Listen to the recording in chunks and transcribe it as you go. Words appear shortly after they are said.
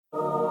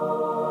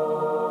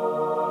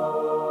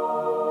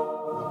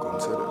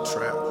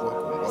trap.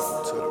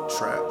 Welcome to the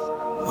trap.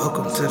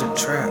 Welcome to the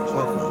trap.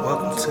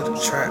 Welcome to the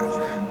trap.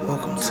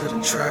 Welcome to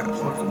the trap.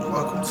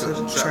 Welcome to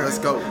the trap. Let's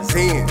go.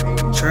 Zen,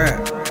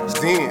 Trap,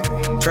 Zen,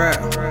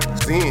 trap,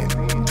 Zen,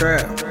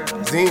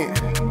 trap,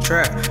 Zen.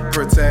 trap.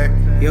 Protect,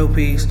 Yo,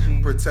 peace.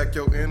 protect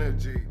your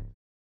energy.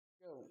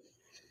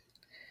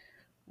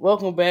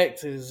 Welcome back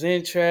to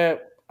Zen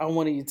Trap. I'm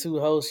one of your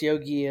two hosts,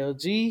 Yogi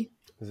LG.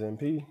 Zen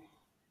P.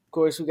 Of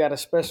course, we got a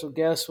special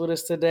guest with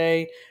us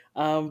today.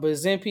 But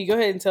Zen P, go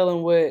ahead and tell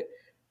him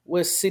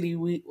what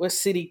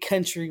city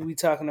country we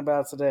talking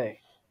about today.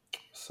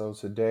 So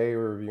today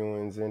we're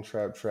reviewing Zen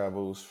Trap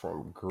travels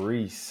from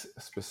Greece,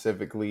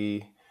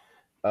 specifically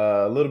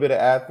a little bit of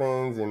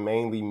Athens and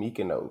mainly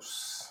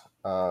Mykonos.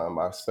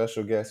 Our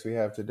special guest we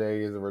have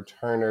today is a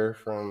returner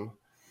from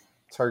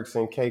Turks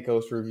and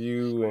Caicos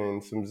review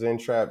and some Zen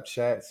Trap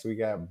chats. We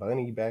got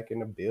Bunny back in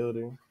the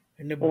building.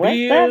 In the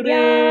What's up, building.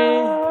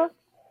 y'all?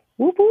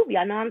 Whoop whoop.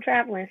 Y'all know I'm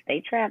traveling.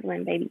 Stay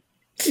traveling, baby.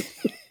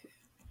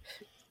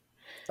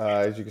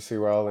 As you can see,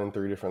 we're all in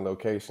three different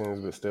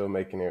locations, but still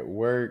making it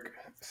work.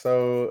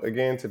 So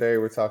again, today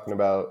we're talking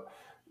about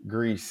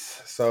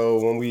Greece. So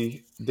when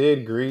we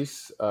did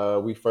Greece,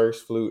 we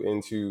first flew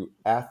into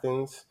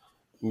Athens.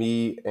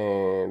 Me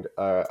and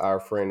our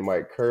friend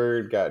Mike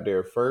Curd got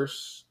there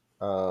first.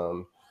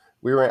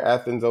 We were in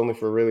Athens only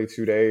for really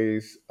 2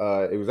 days.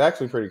 It was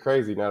actually pretty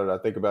crazy now that I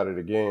think about it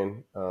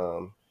again.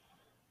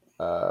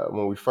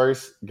 When we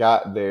first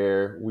got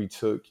there, we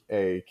took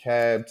a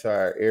cab to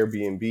our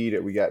Airbnb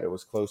that we got that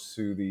was close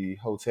to the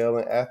hotel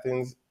in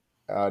Athens.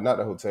 Not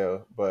the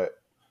hotel, but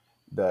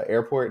the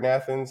airport in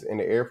Athens. And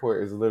the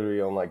airport is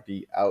literally on like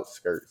the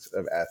outskirts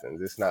of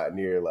Athens. It's not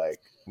near like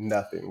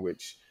nothing,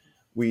 which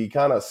we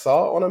kind of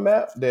saw on a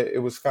map that it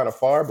was kind of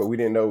far, but we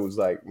didn't know it was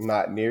like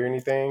not near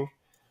anything.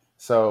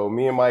 So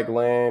me and Mike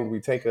land, we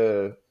take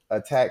a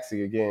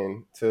taxi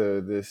again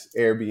to this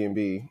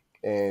Airbnb,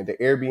 and the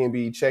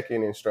Airbnb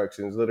check-in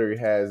instructions literally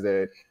has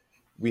that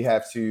we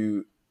have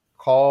to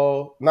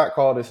not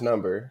call this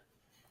number.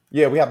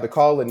 Yeah, we have to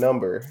call a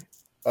number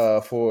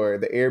for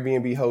the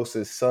Airbnb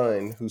host's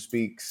son who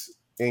speaks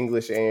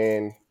English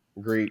and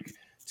Greek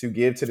to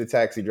give to the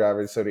taxi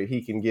driver so that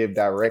he can give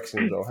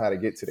directions on how to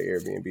get to the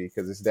Airbnb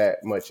because it's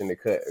that much in the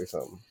cut or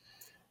something.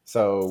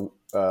 So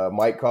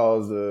Mike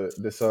calls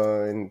the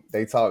son.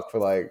 They talk for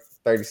like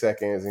 30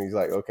 seconds, and he's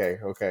like, okay.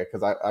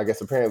 Because I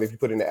guess apparently if you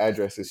put in the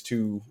address, it's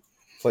two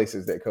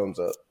places that comes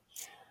up.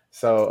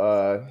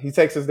 So he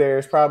takes us there.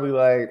 It's probably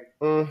like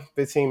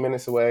 15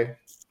 minutes away,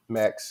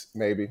 max,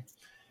 maybe.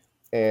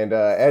 And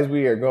as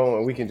we are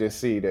going, we can just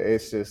see that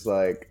it's just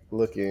like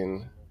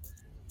looking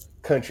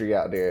country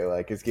out there.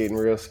 Like it's getting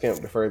real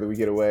skimp the further we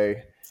get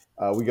away.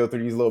 We go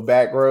through these little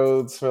back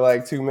roads for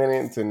like 2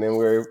 minutes, and then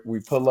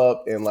we pull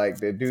up, and like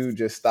the dude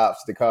just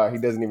stops the car. He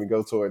doesn't even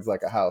go towards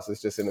like a house.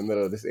 It's just in the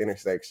middle of this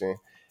intersection.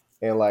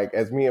 And like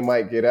as me and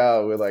Mike get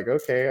out, we're like,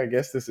 okay, I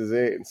guess this is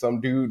it. And some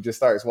dude just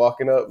starts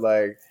walking up,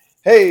 like,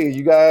 "Hey,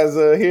 you guys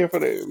here for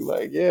the?" We're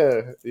like,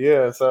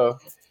 yeah. So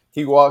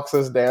he walks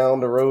us down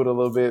the road a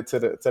little bit to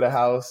the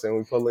house, and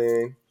we pull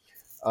in.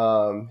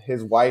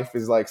 His wife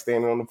is like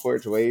standing on the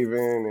porch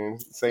waving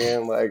and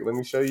saying like, "Let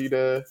me show you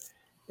the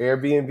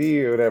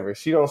Airbnb or whatever."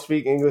 She don't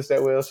speak English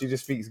that well. She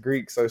just speaks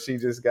Greek. So she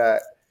just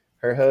got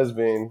her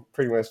husband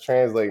pretty much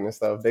translating and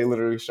stuff. They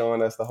literally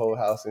showing us the whole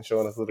house and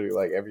showing us literally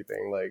like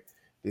everything. Like,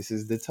 this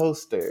is the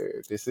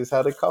toaster. This is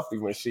how the coffee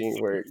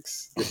machine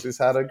works. This is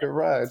how the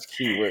garage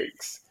key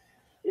works.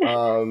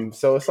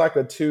 So it's like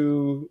a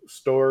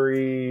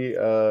two-story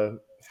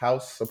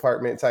house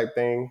apartment type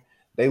thing.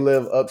 They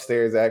live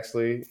upstairs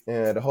actually,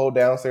 and the whole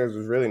downstairs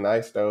was really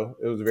nice though.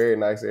 It was a very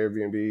nice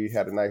Airbnb.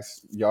 Had a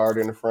nice yard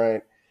in the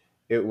front.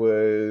 It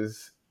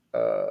was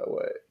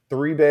what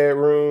 3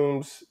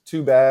 bedrooms,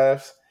 2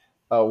 baths.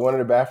 One of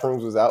the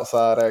bathrooms was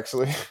outside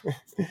actually.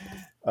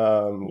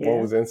 One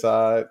Yeah. was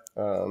inside.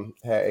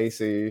 Had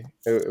AC.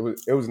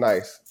 It was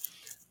nice.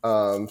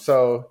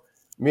 So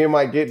me and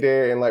Mike get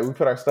there and like we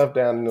put our stuff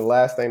down, and the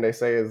last thing they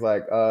say is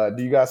like,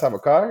 "Do you guys have a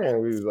car?"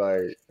 And we was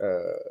like,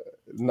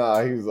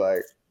 "Nah." He was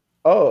like,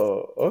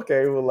 "Oh,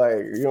 okay. Well, like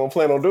you don't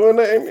plan on doing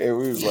nothing?" And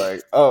we was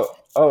like, "Oh,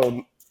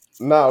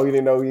 no, we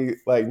didn't know we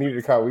like needed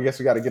a car. We guess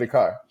we got to get a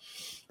car."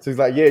 So he's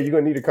like, "Yeah, you're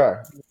gonna need a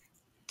car."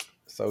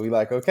 So we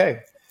like,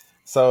 okay.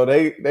 So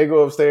they go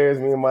upstairs.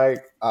 Me and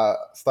Mike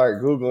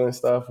start googling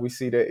stuff. We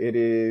see that it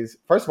is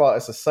first of all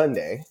it's a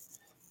Sunday,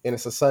 and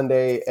it's a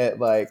Sunday at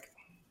like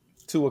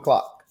 2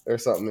 o'clock or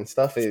something, and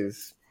stuff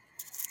is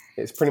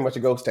it's pretty much a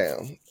ghost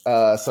town.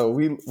 So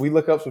we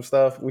look up some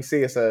stuff. We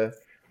see it's a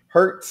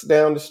Hertz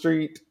down the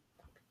street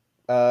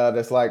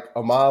that's like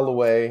a mile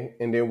away,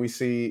 and then we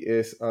see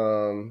it's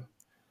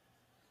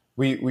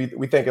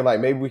we thinking like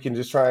maybe we can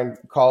just try and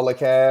call a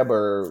cab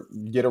or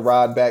get a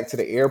ride back to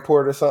the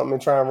airport or something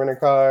and try and rent a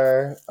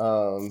car.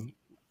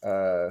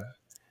 Uh,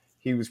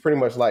 he was pretty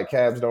much like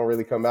cabs don't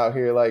really come out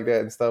here like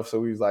that and stuff. So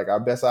we was like our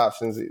best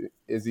options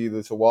is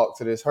either to walk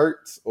to this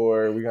Hertz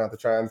or we're gonna have to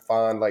try and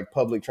find like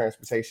public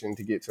transportation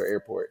to get to an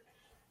airport.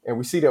 And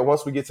we see that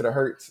once we get to the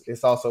Hertz,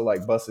 it's also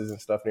like buses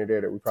and stuff near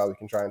there that we probably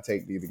can try and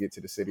take to either get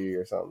to the city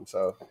or something.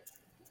 So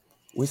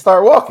we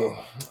start walking.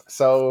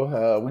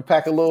 So we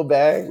pack a little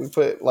bag. We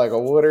put like a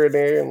water in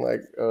there and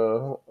like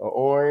an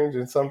orange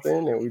and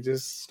something, and we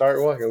just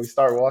start walking. We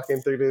start walking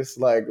through this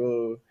like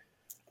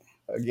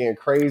again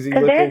crazy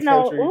Cause looking there's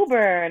no country.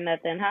 Uber or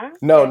nothing, huh?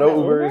 No, There's no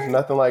no Ubers, Uber.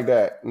 nothing like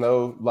that.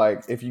 No,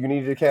 like if you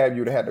needed a cab,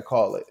 you'd have had to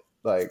call it.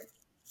 Like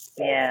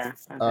Yeah.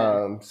 Okay.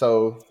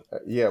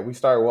 yeah, we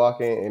start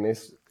walking, and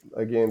it's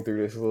again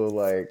through this little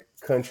like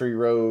country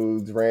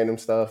roads, random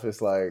stuff.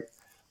 It's like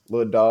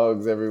little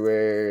dogs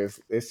everywhere.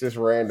 It's just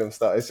random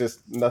stuff. It's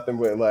just nothing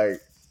but like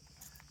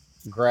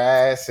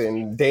grass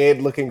and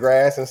dead looking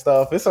grass and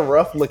stuff. It's a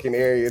rough looking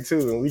area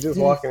too, and we just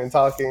walking and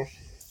talking.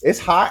 It's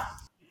hot.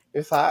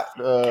 It's hot.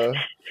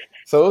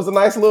 So it was a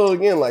nice little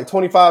again like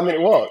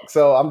 25-minute walk.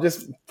 So I'm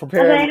just I was like,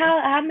 preparing.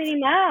 how many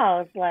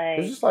miles? It's Like,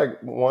 just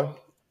like one.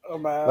 Like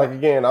About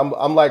again,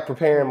 I'm like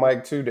preparing hmm.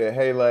 Mike too that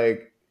hey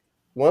like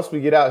once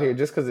we get out here,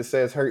 just because it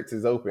says Hertz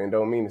is open,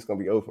 don't mean it's gonna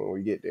be open when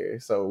we get there.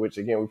 So which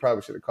again we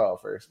probably should have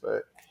called first,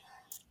 but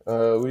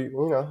we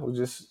we're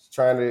just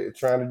trying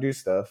to do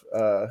stuff.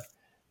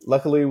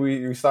 Luckily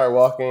we start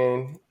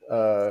walking.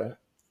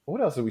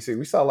 What else did we see?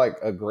 We saw like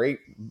a grape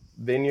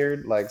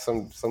vineyard, like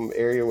some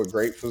area where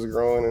grapes was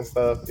growing and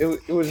stuff.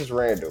 It was just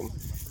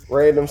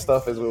random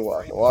stuff as we were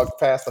walking. Walked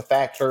past the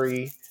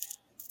factory,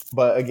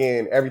 but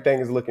again, everything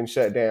is looking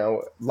shut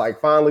down.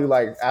 Like finally,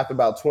 like after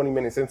about 20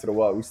 minutes into the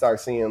walk, we start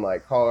seeing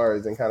like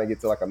cars and kind of get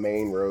to like a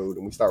main road,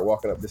 and we start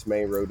walking up this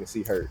main road and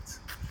see Hertz.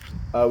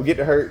 We get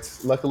to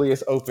Hertz. Luckily,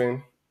 it's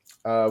open.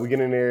 We get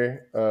in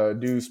there.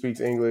 Dude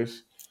speaks English.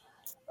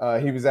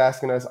 He was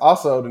asking us.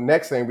 Also, the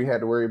next thing we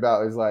had to worry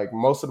about is like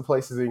most of the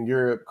places in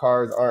Europe,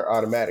 cars aren't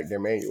automatic; they're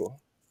manual.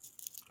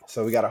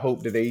 So we got to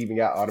hope that they even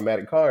got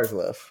automatic cars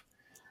left.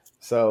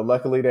 So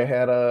luckily, they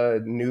had a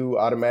new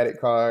automatic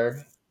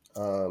car.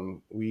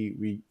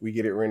 We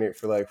get it rented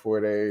for like 4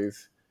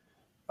 days.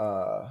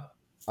 Uh,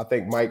 I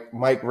think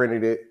Mike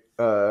rented it,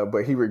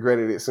 but he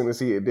regretted it as soon as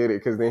he did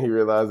it because then he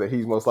realized that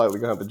he's most likely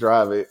gonna have to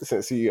drive it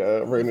since he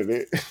rented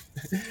it.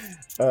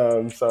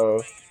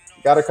 So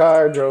got a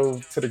car,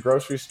 drove to the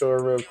grocery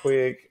store real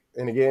quick,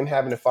 and again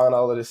having to find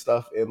all of this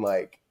stuff in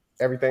like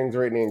everything's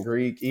written in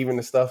Greek, even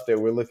the stuff that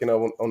we're looking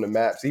up on the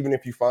maps. Even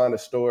if you find a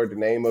store, the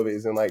name of it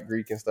is in like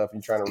Greek and stuff.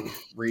 You're trying to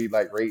read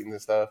like ratings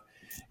and stuff,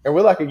 and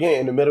we're like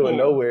again in the middle of Hmm.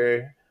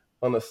 nowhere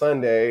on a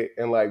Sunday,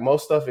 and like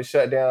most stuff is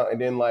shut down, and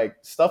then like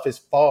stuff is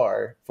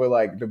far for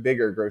like the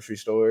bigger grocery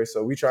stores.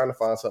 So we trying to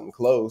find something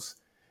close.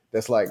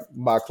 That's like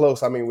by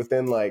close, I mean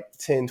within like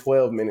 10,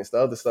 12 minutes. The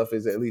other stuff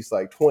is at least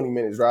like 20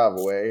 minutes drive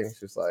away. It's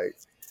just like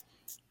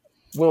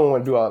we don't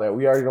want to do all that.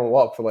 We already don't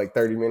walk for like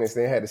 30 minutes.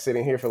 Then had to sit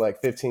in here for like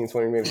 15,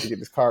 20 minutes to get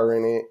this car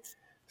in it.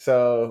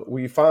 So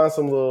we find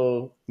some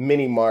little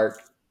mini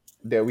mart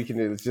that we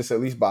can just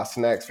at least buy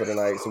snacks for the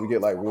night. So we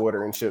get like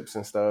water and chips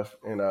and stuff.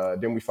 And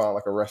then we find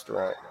like a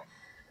restaurant.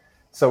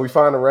 So we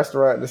find a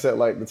restaurant that's at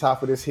like the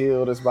top of this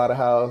hill that's by the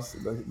house.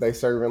 They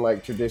serving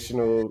like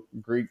traditional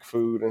Greek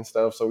food and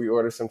stuff. So we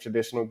ordered some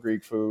traditional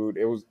Greek food.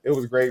 It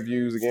was great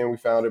views. Again, we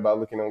found it by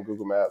looking on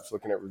Google Maps,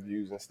 looking at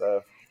reviews and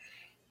stuff.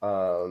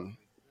 Um,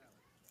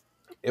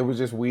 it was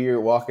just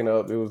weird walking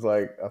up. It was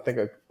like I think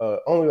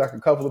only like a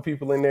couple of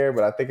people in there,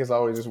 but I think it's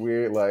always just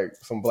weird. Like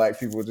some black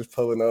people just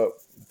pulling up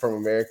from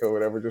America or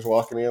whatever, just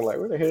walking in. Like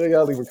where the hell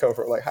y'all even come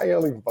from? Like how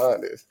y'all even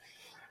find this?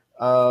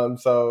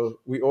 So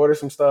we ordered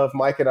some stuff.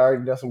 Mike had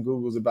already done some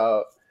Googles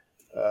about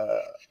uh,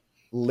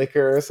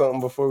 liquor or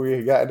something before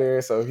we got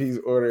there. So he's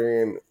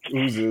ordering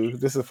Uzu.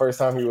 This is the first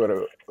time he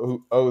ordered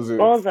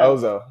Bozo.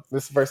 Ozo.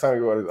 This is the first time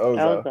he ordered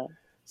Ozo. Bozo.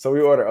 So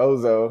we ordered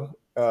Ozo,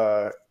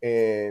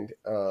 and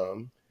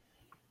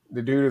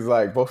the dude is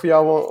like, both of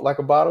y'all want like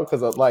a bottle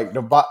because like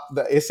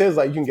it says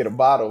like you can get a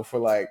bottle for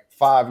like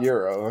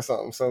 €5 or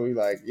something. So we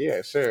like,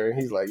 yeah, sure. And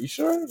he's like, you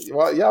sure?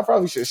 Well, y'all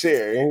probably should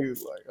share. And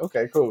he's like,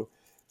 okay, cool.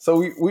 So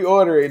we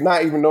order it,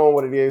 not even knowing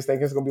what it is,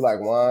 thinking it's gonna be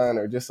like wine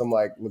or just some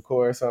like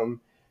liqueur or something.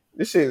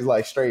 This shit is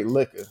like straight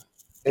liquor.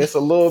 It's a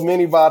little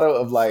mini bottle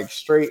of like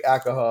straight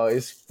alcohol.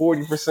 It's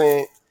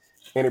 40%,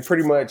 and it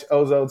pretty much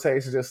Ozo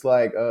tastes just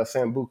like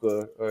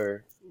sambuca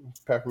or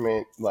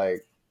peppermint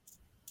like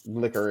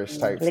licorice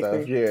type stuff.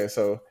 Licorice. Yeah,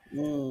 so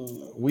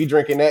mm, we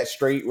drinking that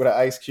straight with an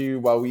ice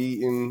cube while we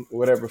eating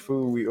whatever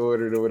food we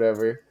ordered or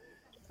whatever.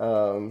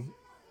 Um,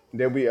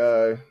 then we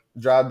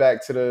drive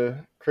back to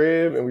the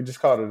crib and we just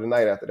called it a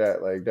night after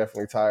that. Like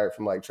definitely tired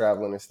from like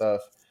traveling and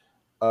stuff.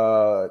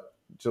 Uh,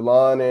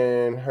 Jalon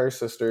and her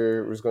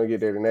sister was going to get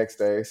there the next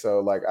day, so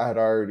like I had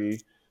already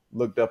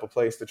looked up a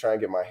place to try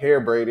and get my hair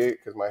braided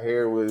because my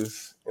hair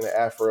was in an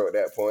afro at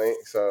that point.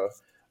 So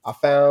I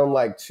found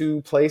like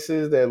two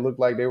places that looked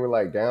like they were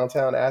like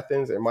downtown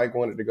Athens, and Mike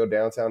wanted to go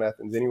downtown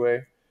Athens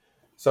anyway.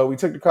 So we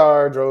took the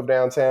car, drove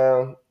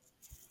downtown.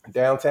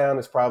 Downtown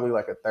is probably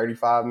like a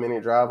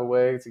 35-minute drive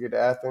away to get to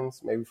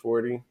Athens, maybe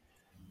 40.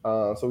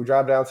 So we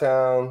drive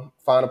downtown,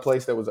 find a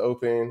place that was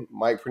open.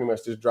 Mike pretty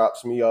much just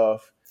drops me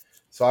off.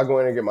 So I go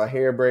in and get my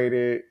hair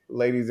braided.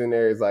 Ladies in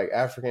there is like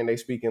African. They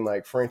speaking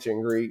like French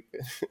and Greek.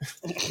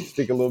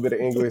 Speak a little bit of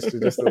English to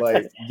just to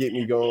like get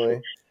me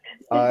going.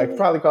 It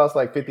probably cost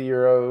like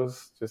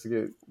 €50 just to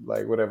get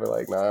like whatever,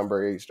 like 9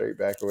 braids straight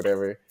back or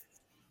whatever.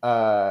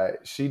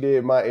 She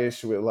did my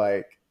ish with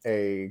like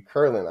a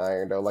curling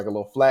iron though, like a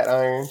little flat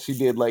iron. She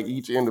did like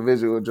each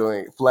individual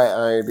joint, flat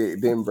ironed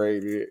it, then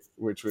braided it,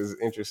 which was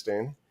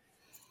interesting.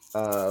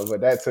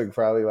 But that took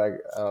probably like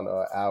I don't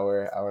know, an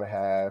hour, hour and a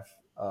half.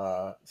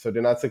 So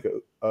then I took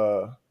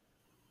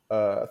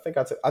I think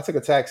I took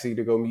a taxi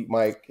to go meet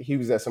Mike. He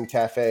was at some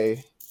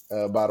cafe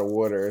by the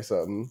water or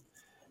something.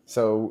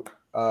 So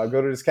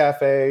go to this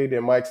cafe.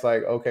 Then Mike's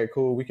like, okay,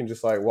 cool. We can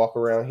just like walk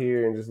around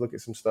here and just look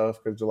at some stuff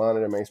because Jelana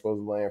and them ain't supposed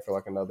to land for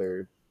like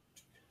another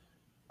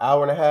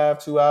hour and a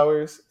half, 2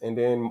 hours. And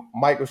then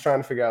Mike was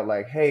trying to figure out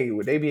like, hey,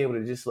 would they be able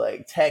to just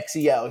like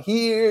taxi out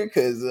here?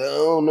 Because I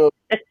don't know.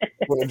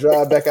 Want to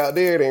drive back out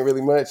there, it ain't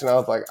really much. And I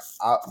was like,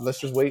 let's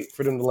just wait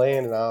for them to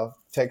land and I'll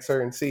text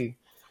her and see.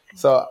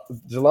 So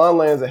Jalon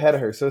lands ahead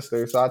of her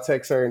sister. So I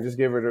text her and just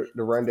give her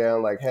the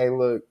rundown like, hey,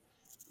 look,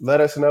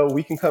 let us know.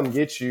 We can come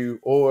get you.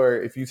 Or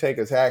if you take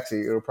a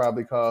taxi, it'll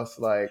probably cost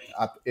like,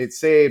 it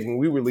said when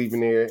we were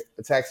leaving there,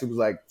 a taxi was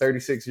like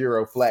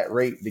 €36 flat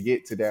rate to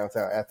get to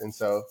downtown Athens.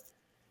 So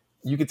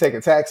you could take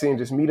a taxi and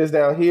just meet us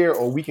down here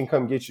or we can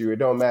come get you. It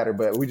don't matter.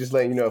 But we just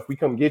letting you know if we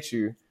come get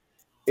you,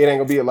 it ain't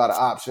gonna be a lot of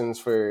options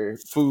for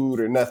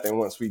food or nothing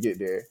once we get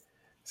there.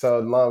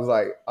 So the mom was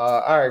like,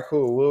 all right,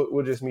 cool.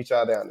 We'll just meet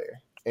y'all down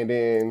there. And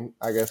then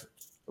I guess,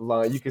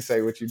 Lon, you could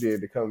say what you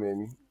did to come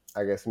and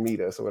I guess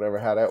meet us or whatever,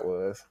 how that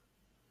was.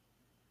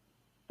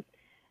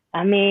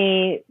 I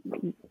mean,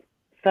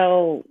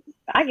 so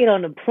I get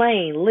on the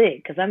plane lit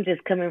because I'm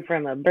just coming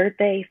from a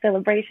birthday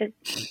celebration.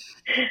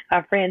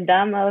 Our friend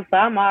Damo, so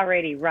I'm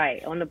already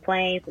right on the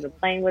plane. So the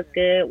plane was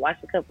good.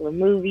 Watched a couple of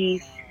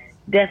movies.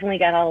 Definitely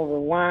got all of the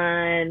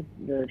wine,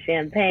 the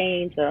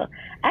champagne. So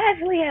I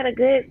actually had a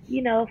good,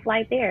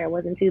 flight there. It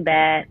wasn't too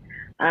bad.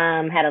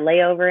 Had a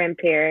layover in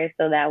Paris,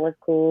 so that was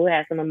cool.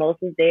 Had some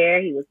mimosas there.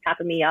 He was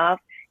topping me off,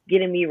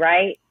 getting me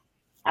right.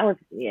 I was,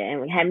 yeah,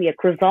 and had me a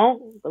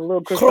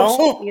little croissant.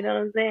 Croissant. You know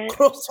what I'm saying?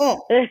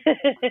 Croissant.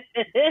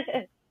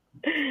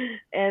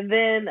 And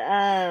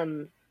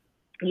then,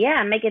 yeah,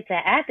 I make it to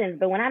Athens.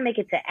 But when I make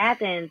it to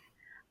Athens,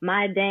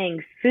 my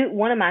dang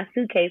one of my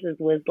suitcases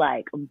was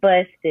like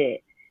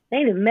busted.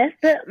 They just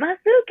messed up my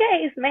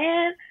suitcase,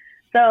 man.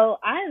 So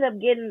I ended up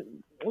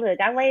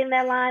I waited in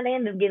that line. They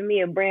ended up getting me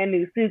a brand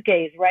new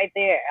suitcase right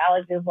there. I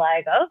was just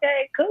like,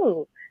 okay,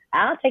 cool.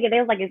 I'll take it. They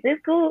was like, is this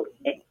cool?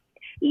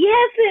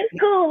 Yes,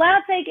 it's cool.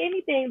 I'll take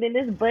anything than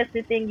this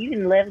busted thing you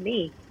didn't left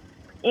me.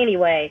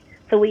 Anyway,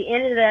 so we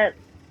ended up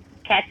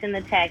catching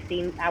the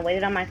taxi. I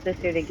waited on my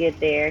sister to get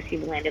there. She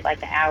landed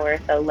like an hour or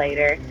so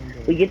later.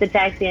 We get the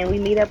taxi and we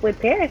meet up with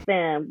Paris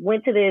and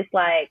went to this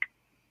like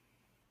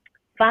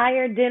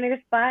fire dinner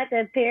spot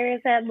that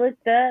Paris had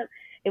looked up.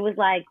 It was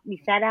like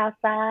we sat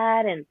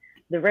outside and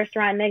the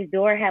restaurant next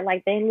door had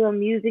like their little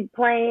music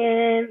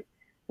playing.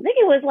 I think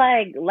it was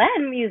like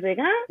Latin music,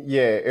 huh?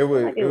 Yeah, it I feel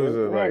was like it it was was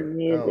a like Latin I don't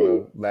music.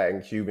 know,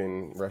 Latin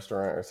Cuban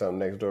restaurant or something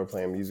next door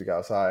playing music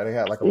outside. They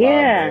had like a live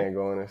Yeah. band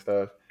going and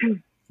stuff.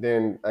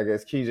 Then I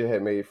guess Keisha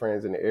had made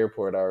friends in the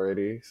airport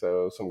already,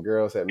 so some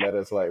girls had met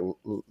us like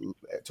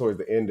towards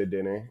the end of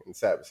dinner and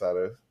sat beside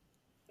us.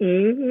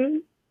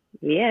 Mhm.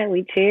 Yeah,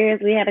 we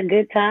cheers. We had a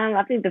good time.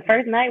 I think the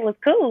first night was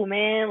cool,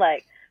 man.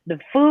 Like the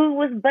food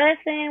was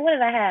busting. What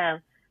did I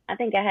have? I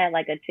think I had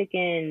like a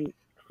chicken,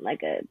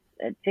 like a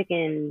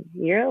chicken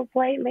euro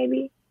plate,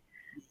 maybe.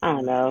 I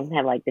don't know.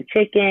 Have like the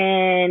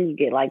chicken. You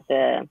get like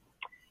the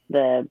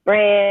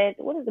bread.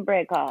 What is the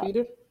bread called?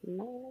 Peter?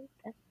 No,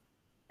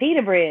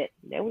 pita bread.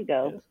 There we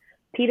go. Yes.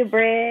 Pita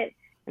bread,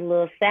 a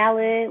little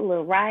salad, a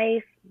little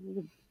rice.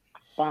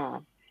 Bomb.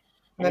 And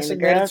then That's the a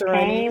girls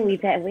came.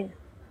 Mediterranean.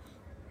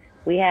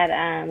 We had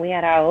our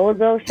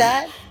Ozo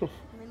shots.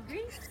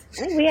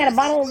 I think we had a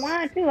bottle of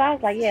wine too. I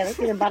was like, yeah, let's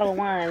get a bottle of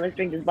wine. Let's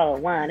drink this bottle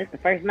of wine. It's the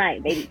first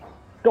night, baby.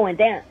 It's going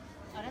down.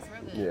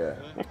 Yeah.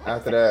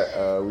 After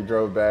that, we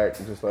drove back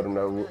and just let them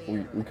know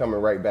we coming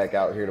right back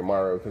out here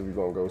tomorrow because we're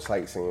gonna go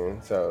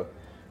sightseeing. So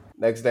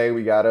next day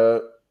we got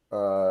up,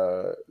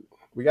 uh,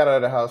 we got out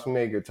of the house. We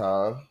made good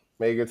time.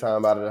 Made good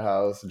time out of the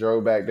house.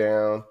 Drove back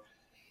down.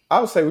 I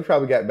would say we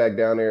probably got back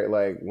down there at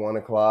like 1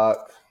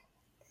 o'clock,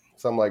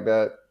 something like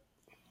that.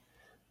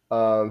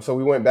 So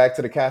we went back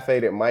to the cafe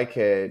that Mike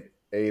had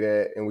ate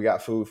at, and we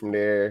got food from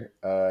there.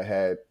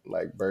 Had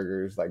like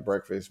burgers, like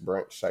breakfast,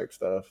 brunch type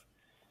stuff.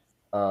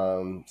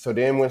 So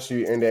then once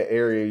you're in that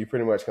area, you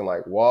pretty much can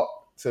like walk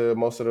to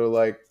most of the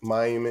like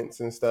monuments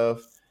and stuff.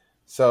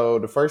 So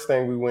the first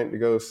thing we went to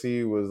go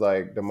see was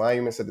like the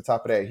monuments at the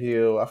top of that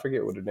hill. I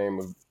forget what the name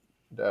of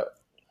the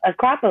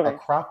Acropolis.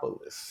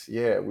 Acropolis.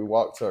 Yeah, we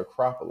walked to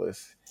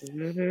Acropolis.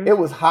 Mhm. It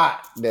was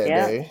hot that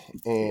Yep. day,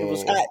 It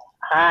was and hot.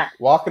 Hot.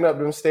 walking up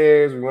them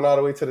stairs, we went all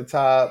the way to the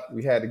top.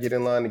 We had to get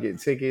in line to get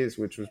tickets,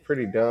 which was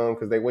pretty dumb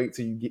because they wait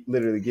till you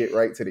literally get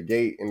right to the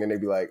gate, and then they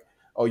be like,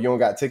 "Oh, you don't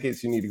got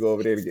tickets? You need to go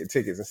over there to get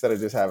tickets," instead of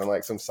just having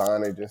like some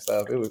signage and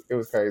stuff. It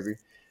was crazy.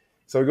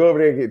 So we go over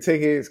there and get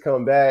tickets,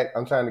 come back.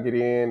 I'm trying to get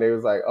in. They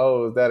was like,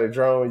 "Oh, is that a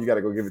drone? You got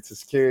to go give it to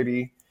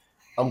security."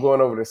 I'm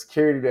going over to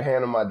security to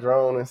hand them my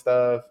drone and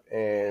stuff.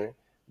 And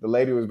the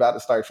lady was about to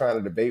start trying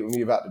to debate with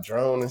me about the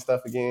drone and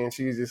stuff again.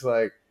 She was just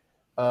like,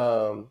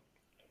 um,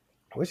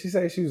 what she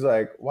say? She was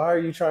like, "Why are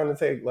you trying to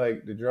take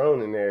like the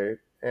drone in there?"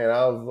 And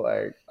I was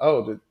like,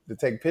 "Oh, to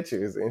take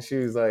pictures." And she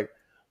was like,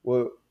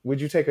 "Well, would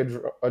you take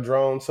a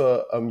drone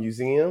to a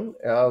museum?"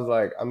 And I was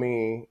like, "I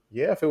mean,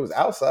 yeah, if it was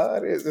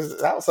outside,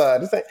 it's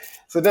outside." This ain't.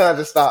 So then I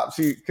just stopped.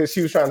 Because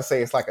she was trying to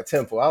say it's like a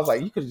temple. I was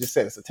like, "You could have just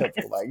said it's a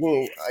temple. Like you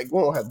ain't like we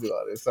don't have to do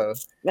all this." So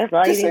That's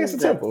all you just say need it's to a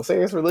do. temple. Say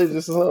it's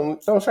religious or something.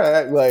 Don't try to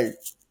act like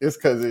it's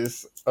because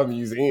it's a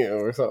museum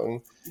or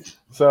something.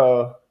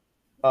 So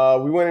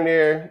we went in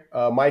there.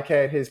 Mike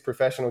had his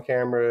professional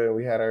camera, and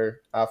we had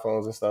our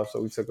iPhones and stuff.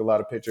 So we took a lot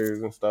of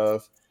pictures and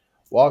stuff.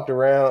 Walked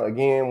around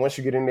again. Once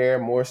you get in there,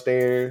 more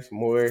stairs,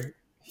 more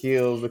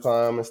hills to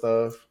climb and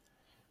stuff.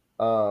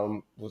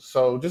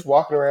 So just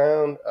walking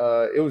around,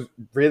 it was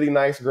really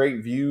nice,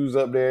 great views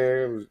up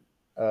there. It was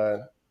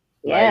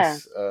Yeah.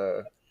 nice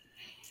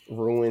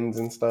ruins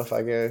and stuff,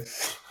 I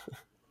guess.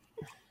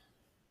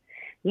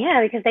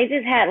 Yeah, because they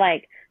just had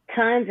like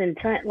tons and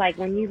tons. Like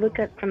when you look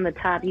up from the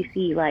top, you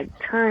see like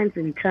tons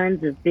and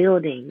tons of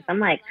buildings. I'm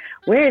like,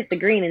 where is the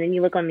green? And then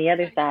you look on the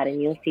other side,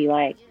 and you'll see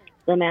like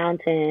the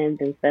mountains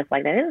and stuff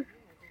like that. It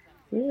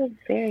was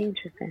very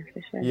interesting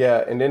for sure.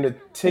 Yeah, and then the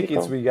Pretty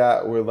tickets cool. we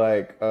got were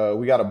like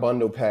we got a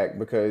bundle pack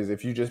because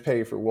if you just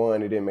paid for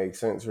one, it didn't make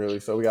sense really.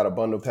 So we got a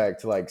bundle pack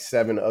to like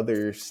seven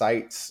other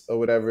sites or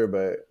whatever.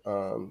 But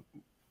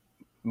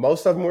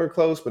most of them were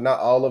close, but not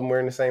all of them were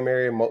in the same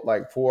area.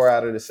 Like four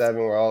out of the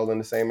seven were all in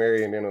the same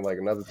area, and then like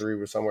another three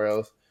were somewhere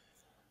else.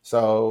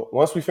 So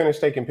once we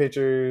finished taking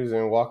pictures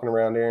and walking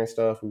around there and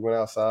stuff, we went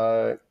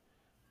outside.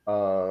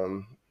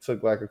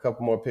 Took like a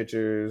couple more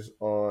pictures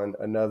on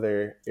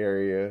another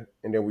area,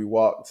 and then we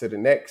walked to the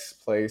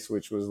next place,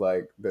 which was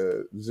like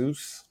the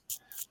Zeus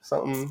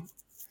something.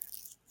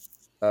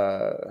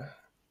 Uh,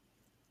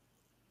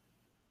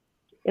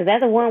 Is that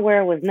the one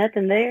where it was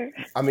nothing there?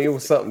 I mean, it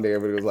was something there,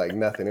 but it was like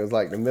nothing. It was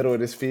like the middle of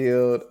this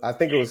field. I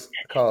think it was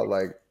called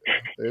like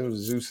it was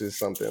Zeus's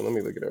something. Let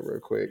me look it up real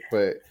quick.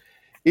 But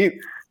it,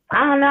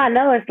 I don't know. I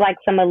know it's like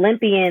some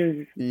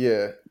Olympians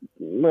yeah,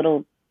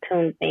 little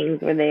tomb things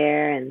were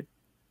there, and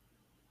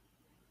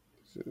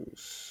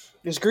Zeus.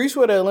 Is Greece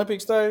where the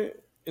Olympics started?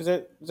 Is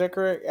that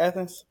correct?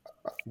 Athens.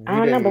 I We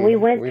don't know. But we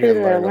didn't went we to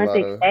didn't the learn a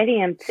lot Olympic of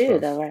Stadium too,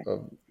 though, stuff right?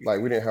 of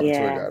like we didn't have a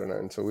tour Yeah. guide or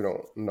nothing, so we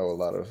don't know a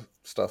lot of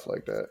stuff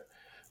like that.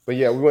 But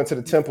yeah, we went to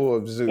the Temple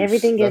of Zeus.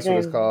 Everything is That's what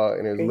it's in called,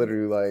 and it's Greece.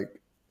 literally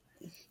like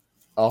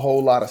a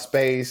whole lot of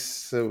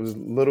space. It was a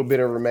little bit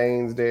of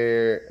remains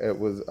there. It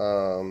was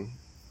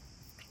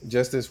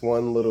just this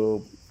one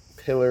little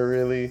pillar,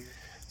 really.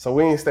 So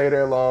we didn't stay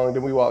there long.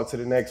 Then we walked to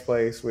the next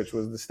place, which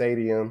was the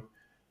stadium.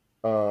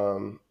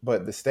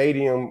 But the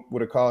stadium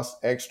would have cost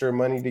extra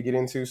money to get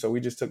into, so we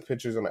just took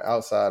pictures on the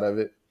outside of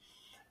it.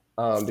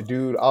 The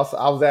dude also,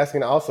 I was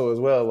asking also as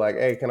well, like,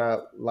 hey, can I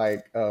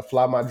like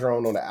fly my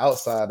drone on the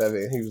outside of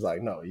it? And he was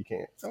like, no, you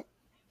can't.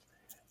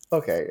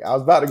 Okay, I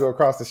was about to go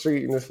across the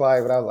street in this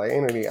flight, but I was like,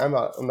 Anthony, I'm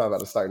not about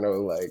to start no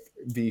like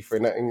beef or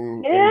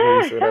nothing in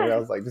Greece or whatever. I Yeah.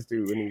 was like, this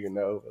dude wouldn't even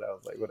know, but I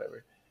was like,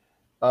 whatever.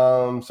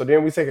 So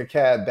then we take a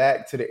cab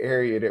back to the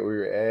area that we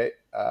were at.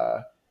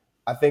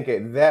 I think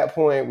at that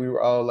point we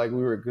were all like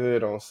we were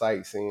good on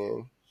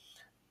sightseeing.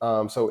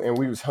 So and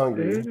we was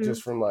hungry Mhm.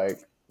 just from like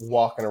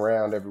walking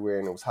around everywhere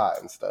and it was hot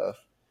and stuff.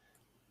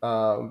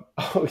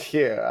 Oh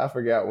yeah, I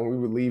forgot when we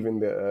were leaving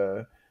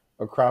the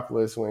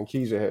Acropolis when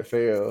Keisha had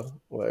failed.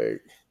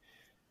 Like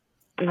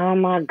Oh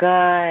my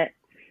God.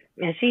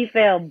 And she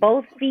fell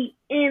both feet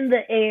in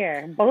the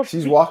air. Both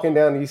she's feet. walking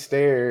down these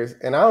stairs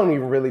and I don't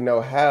even really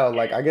know how.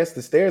 Like I guess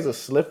the stairs are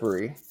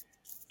slippery.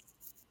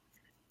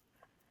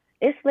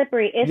 It's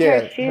slippery. It's her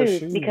Yeah, her shoes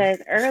shoes. because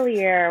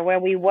earlier where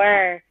we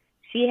were,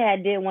 she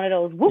had did one of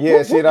those whoop Yeah,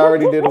 whoop she whoop had whoop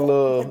already whoop did a whoop,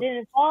 but little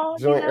didn't fall.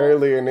 joint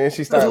earlier, and then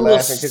she A started little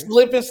laughing because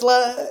slip and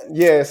slide.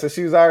 yeah, so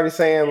she was already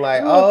saying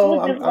like, A little "Oh,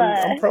 slip and I'm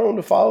slide. prone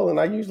to falling.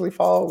 I usually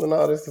fall and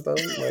all this stuff."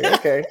 I'm like,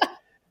 okay.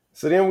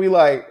 So then we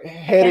like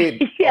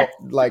headed Yeah.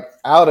 like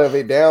out of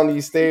it down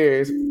these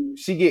stairs.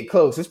 She get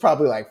close. It's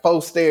probably like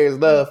four stairs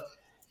left,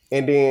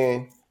 and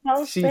then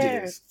Both she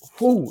stairs.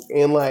 just whoo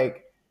and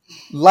like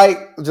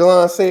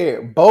John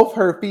said, both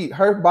her feet,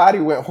 her body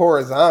went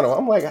horizontal.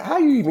 I'm like, how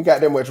you even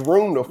got that much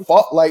room to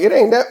fall? Like it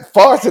ain't that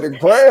far to the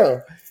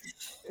ground.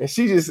 And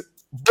she just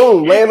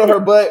boom land on her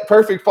butt,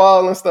 perfect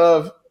fall and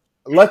stuff.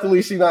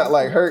 Luckily, she not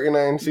like hurting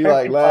her, and she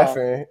like Perfect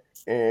fall. laughing,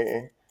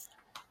 and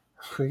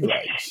we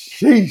like,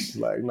 sheesh,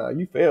 like, nah,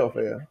 you fell.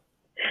 Yeah.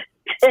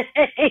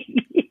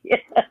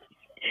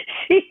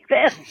 She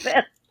fell.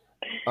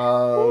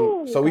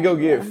 Ooh, So we go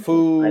get that's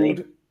funny.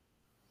 food.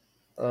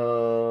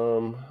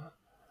 Um,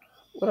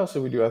 what else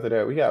did we do after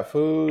that? We got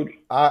food.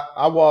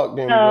 I walked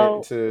and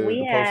went So to we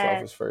the post had,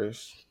 office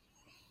first.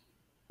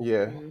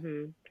 Yeah,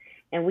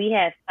 and we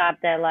had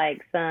stopped at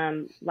like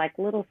some like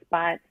little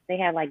spots. They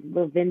had like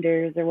little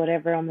vendors or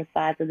whatever on the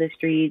sides of the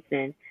streets,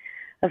 and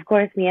of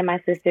course, me and my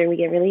sister, we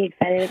get really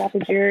excited about the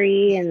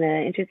jury and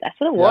the interest. I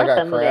should have Yeah, I wore got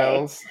some today.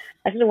 crowns.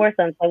 I should have wore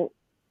some. So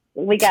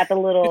we got the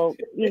little,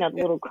 the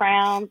little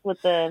crowns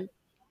with the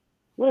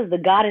what is the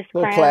goddess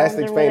Little crowns or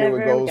plastics painted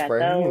with whatever. We gold got spray.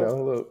 those.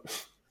 Look.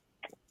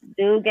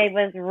 Dude gave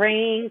us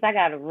rings. I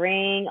got a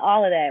ring.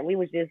 All of that. We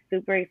was just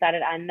super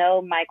excited. I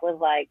know Mike was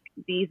like,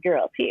 "These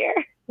girls here.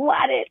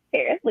 Why did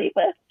Paris leave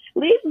us?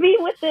 Leave me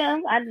with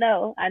them." I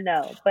know.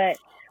 But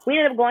we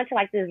ended up going to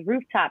like this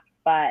rooftop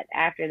spot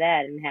after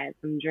that and had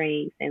some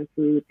drinks and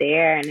food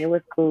there, and it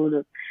was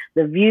cool.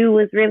 The view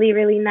was really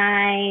really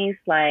nice.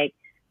 Like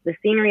the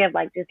scenery of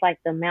like just like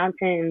the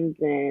mountains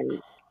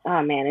and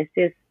oh man, it's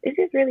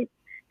just really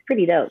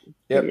pretty dope.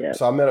 Pretty Yep. dope.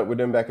 So I met up with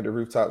them back at the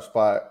rooftop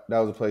spot. That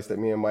was a place that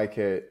me and Mike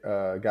had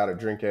got a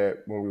drink at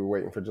when we were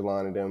waiting for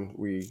Jelon and them.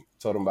 We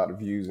told them about the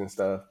views and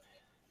stuff.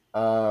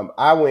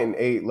 I went and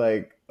ate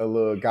like a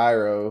little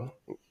gyro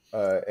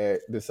at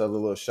this other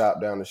little shop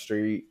down the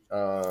street,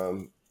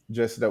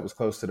 just that was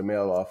close to the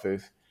mail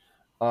office.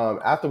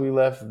 After we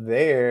left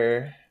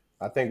there,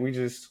 I think we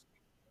just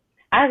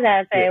I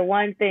gotta yeah. say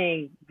one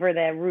thing for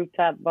that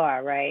rooftop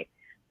bar, right?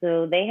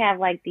 So they have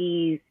like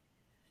these,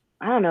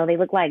 I don't know, they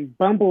look like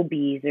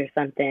bumblebees or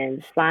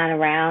something flying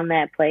around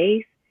that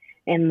place.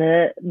 And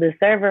the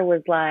server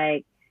was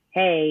like,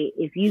 "Hey,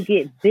 if you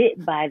get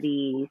bit by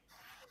these,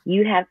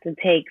 you have to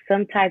take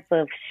some type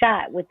of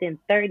shot within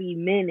 30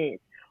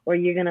 minutes or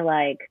you're gonna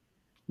like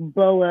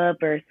blow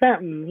up or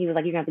something." He was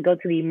like, "You're gonna have to go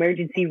to the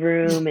emergency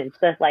room and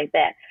stuff like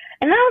that."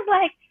 And I was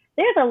like,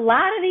 there's a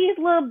lot of these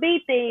little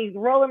bee things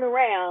rolling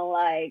around.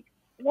 Like,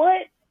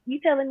 what? You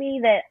telling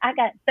me that I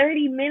got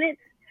 30 minutes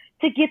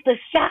to get the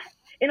shot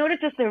in order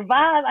to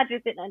survive? I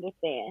just didn't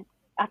understand.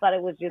 I thought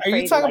it was just Are you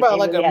crazy. talking Like about they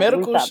like really a had the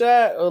medical rooftop.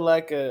 shot or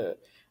like a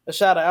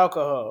shot of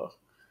alcohol?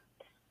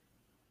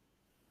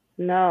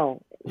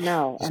 No,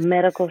 no, a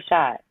medical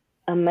shot.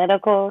 A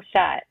medical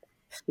shot.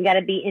 You got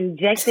to be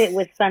injected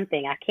with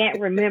something. I can't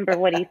remember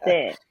what he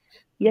said.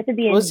 You have to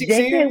be Was he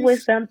injected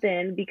with serious?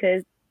 something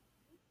because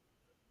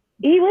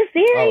he was I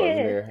wasn't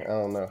serious. there. I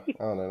don't know. I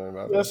don't know nothing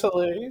about That's that.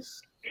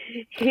 hilarious.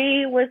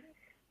 He was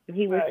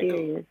he All was right,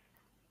 cool.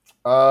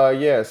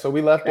 serious. Yeah. So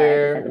we left Sorry, I just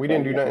there. had to We plug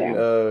didn't it do up nothing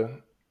there.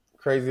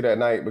 crazy that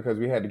night because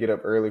we had to get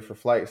up early for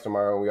flights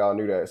tomorrow, and we all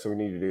knew that. So we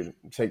needed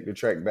to take the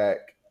trek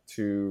back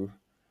to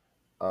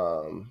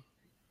um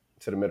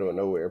to the middle of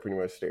nowhere, pretty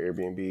much to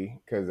Airbnb,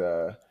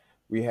 because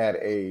we had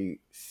a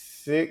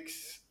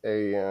 6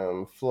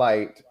 a.m.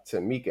 flight to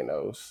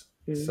Mykonos.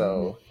 Mm-hmm.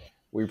 So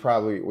we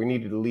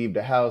needed to leave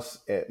the house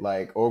at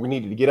like, or we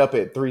needed to get up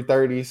at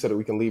 3:30 so that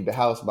we can leave the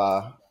house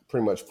by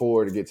pretty much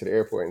 4 to get to the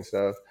airport and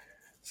stuff.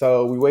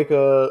 So we wake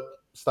up,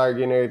 start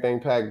getting everything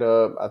packed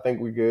up. I think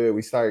we good.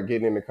 We started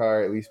getting in the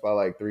car at least by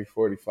like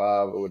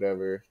 3:45 or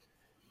whatever.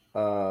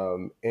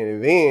 And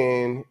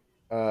then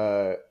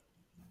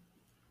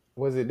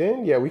was it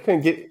then? Yeah, we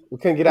couldn't get We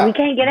out. can't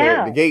get The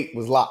out. gate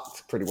was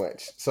locked pretty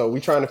much. So we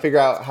trying to figure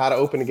out how to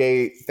open the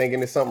gate, thinking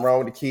there's something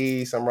wrong with the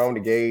key, something wrong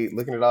with the gate,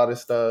 looking at all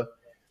this stuff.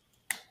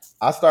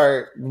 I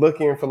start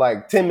looking for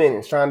like 10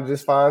 minutes, trying to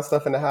just find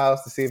stuff in the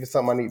house to see if it's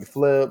something I need to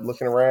flip,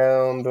 looking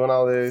around, doing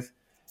all this.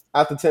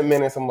 After 10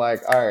 minutes, I'm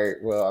like, all right,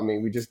 well, I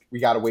mean, we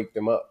gotta wake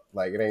them up.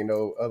 Like it ain't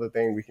no other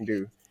thing we can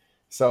do.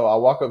 So I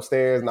walk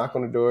upstairs, knock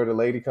on the door, the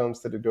lady comes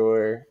to the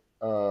door.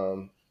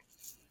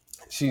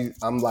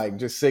 I'm like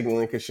just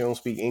signaling because she don't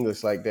speak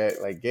English like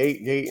that, like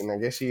gate, and I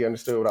guess she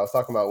understood what I was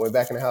talking about. Went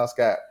back in the house,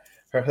 got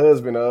her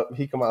husband up.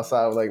 He come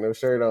outside with like no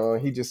shirt on.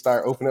 He just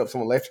started opening up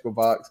some electrical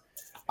box.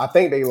 I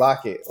think they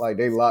lock it, like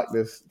they lock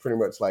this pretty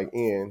much like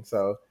in.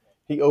 So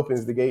he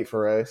opens the gate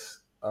for us.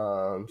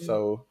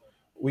 So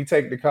we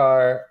take the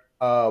car.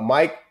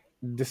 Mike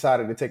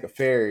decided to take a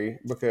ferry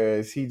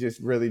because he just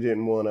really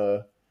didn't want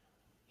to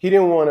he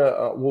didn't want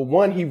to. Well,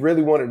 one, he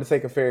really wanted to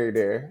take a ferry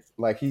there.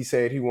 Like he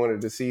said, he wanted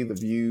to see the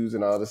views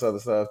and all this other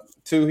stuff.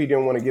 Two, he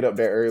didn't want to get up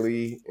there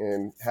early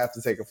and have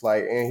to take a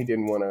flight, and he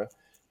didn't want to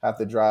have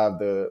to drive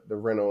the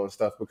rental and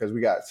stuff because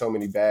we got so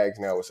many bags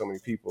now with so many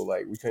people.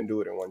 Like we couldn't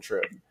do it in one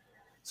trip.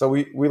 So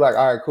we like,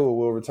 all right, cool,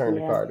 we'll return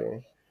the Yeah. car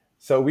then.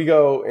 So we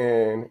go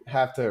and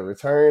have to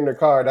return the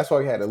car. That's why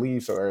we had to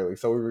leave so early.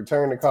 So we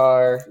return the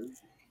car.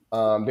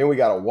 Then we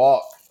got to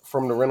walk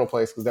from the rental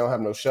place because they don't have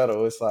no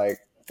shuttle. It's like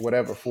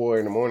whatever 4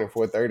 in the morning,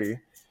 4:30.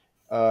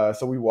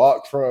 So we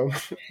walked from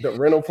the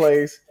rental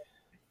place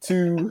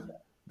to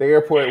the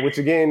airport, which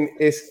again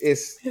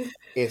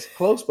is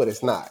close, but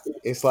it's not.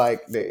 It's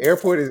like the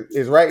airport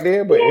is right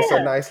there, but Yeah. it's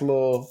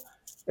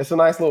a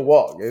nice little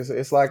walk.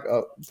 It's like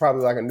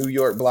probably like a New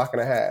York block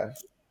and a half.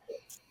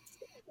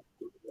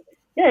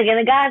 Yeah, and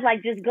the guy's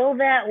like, just go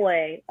that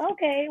way.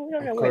 Okay, we don't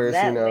Of know what course,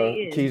 that way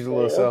is, Keisha but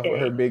little self with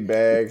her okay. big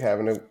bag,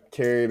 having to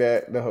carry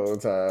that the whole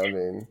time,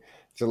 and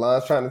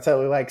Jalan's trying to tell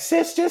her like,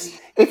 sis,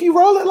 just if you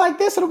roll it like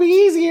this, it'll be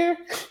easier.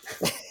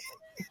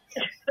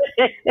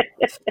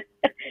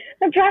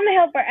 I'm trying to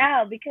help her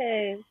out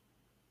because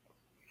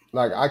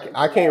Like I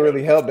let can't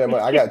really help that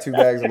much. I got two it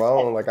bags of my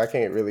own. Like I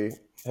can't really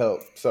help.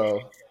 So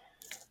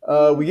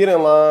We get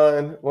in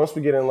line. Once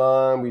we get in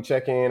line, we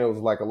check in. It was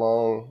like a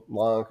long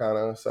line, kind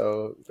of.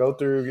 So go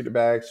through, get the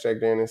bags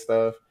checked in and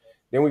stuff.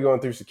 Then we going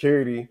through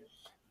security.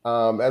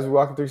 As we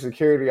walking through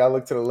security, I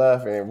look to the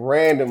left and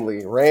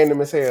randomly, random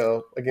as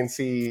hell, I can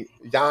see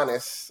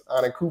Giannis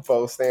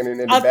Antetokounmpo standing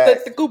in the back.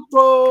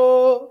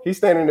 Antetokounmpo. He's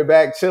standing in the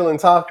back, chilling,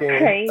 talking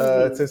Crazy.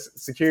 to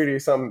security or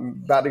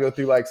something, about to go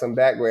through like some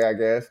back way, I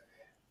guess.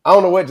 I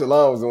don't know what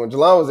Jalon was doing.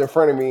 Jalon was in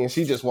front of me and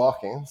she just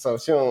walking, so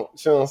she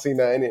don't see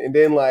nothing. And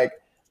then like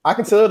I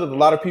can tell that a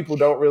lot of people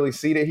don't really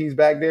see that he's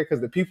back there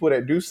because the people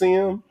that do see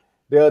him,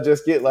 they'll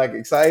just get like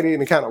excited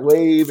and kind of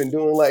wave and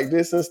doing like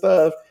this and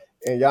stuff.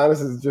 And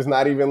Giannis is just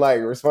not even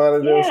like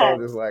responding to them. So Yeah, I'm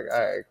just like, all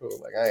right,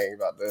 cool. Like I ain't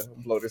about to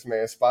blow this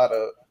man's spot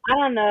up. I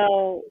don't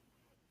know.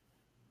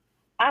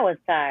 I was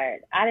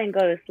tired. I didn't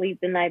go to sleep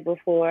the night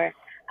before.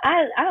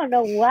 I don't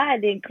know why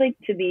it didn't click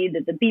to me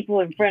that the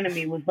people in front of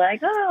me was like,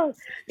 oh,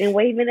 and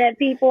waving at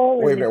people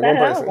and Waving at one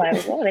excited. I was person.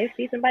 like, well, they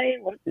see somebody.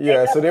 What they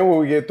Yeah, so go? then when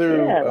we get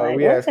through, Yeah, like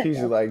we what asked the Keisha,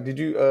 hell? like, did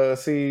you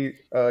see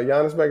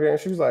Giannis back there? And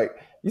she was like,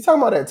 you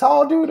talking about that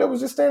tall dude that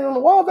was just standing on the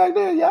wall back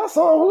there? Yeah, I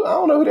saw him. I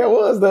don't know who that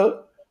was,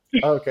 though.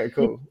 Okay,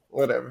 cool.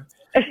 Whatever.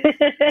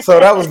 So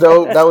that was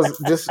dope. That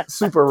was just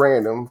super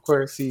random. Of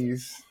course,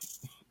 he's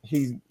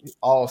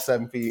all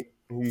 7 feet.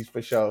 He's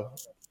for sure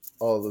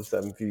all of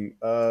 7 feet.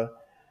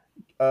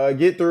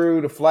 Get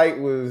through. The flight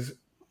was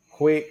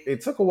quick.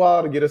 It took a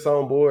while to get us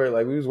on board.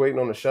 Like we was waiting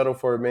on the shuttle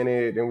for a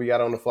minute, then we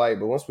got on the flight.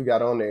 But once we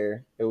got on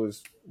there, it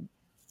was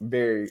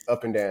very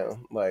up and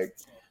down, like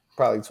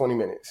probably 20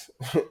 minutes.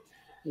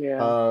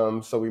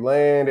 Yeah, So we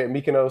land at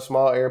Mykonos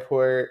small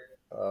airport.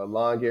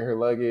 Lon get her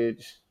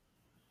luggage.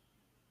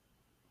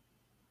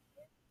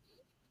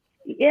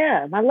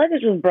 yeah. My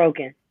luggage was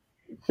broken.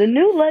 The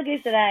new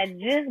luggage that I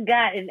just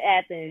got in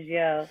Athens,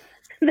 yo,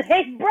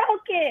 they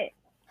broke it.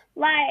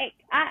 Like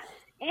I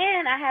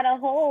had a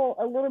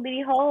little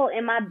bitty hole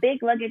in my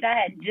big luggage I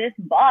had just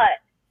bought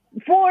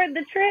for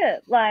the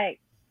trip. Like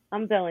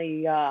I'm telling you,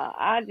 y'all,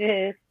 I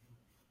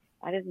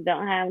just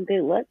don't have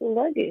good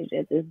luggage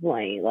at this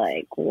point.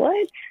 Like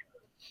what?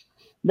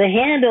 The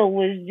handle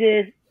was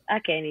just I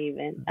can't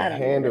even. The I don't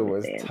even handle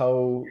was understand.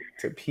 towed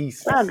to All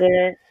pieces.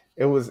 good.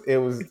 It was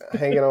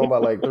hanging on by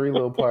like three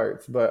little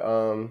parts. But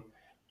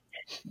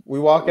we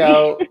walk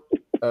out.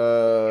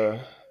 Uh,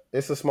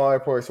 it's a small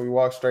airport, so we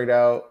walk straight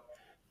out.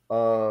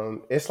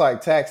 It's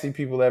like taxi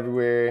people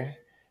everywhere.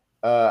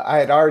 I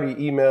had already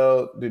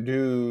emailed the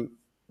dude,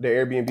 the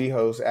Airbnb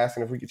host,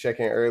 asking if we could check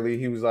in early.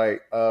 He was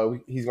like,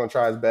 he's gonna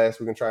try his best.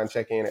 We can try and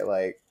check in at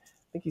like,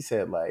 I think he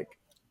said like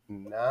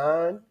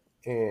 9,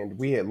 and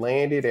we had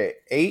landed at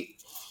 8.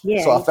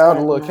 Yeah, So I he found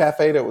a said little no.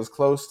 cafe that was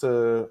close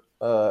to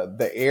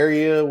the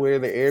area where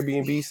the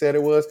Airbnb said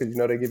it was, because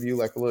they give you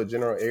like a little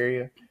general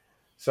area.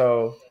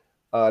 So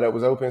that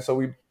was open. So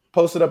we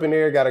posted up in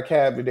there, got a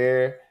cab to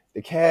there.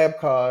 The cab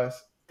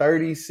cost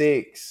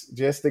 36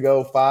 just to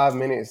go 5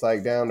 minutes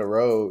like down the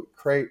road.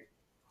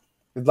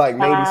 It's like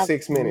maybe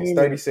 6 minutes, 5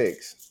 minutes.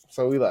 36.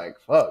 So we like,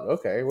 fuck,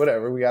 okay,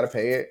 whatever. We got to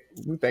pay it.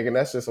 We thinking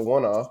that's just a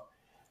one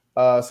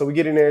off. So we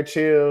get in there,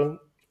 chill,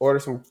 order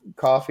some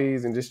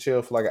coffees, and just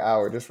chill for like an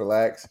hour, just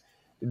relax.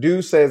 The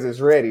dude says it's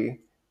ready,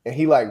 and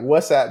he like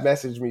WhatsApp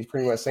messaged me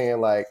pretty much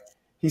saying like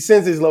he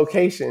sends his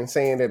location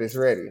saying that it's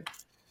ready,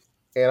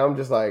 and I'm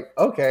just like,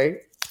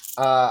 okay.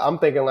 I'm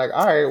thinking like,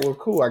 all right, well,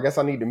 cool. I guess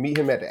I need to meet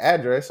him at the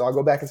address. So I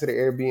go back into the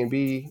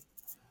Airbnb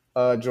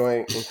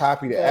joint and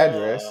copy the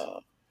address. Uh,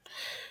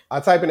 I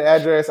type in the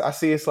address. I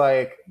see it's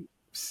like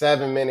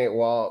 7 minute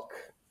walk.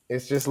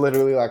 It's just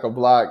literally like a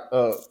block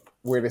up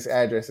where this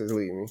address is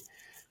leading me.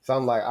 So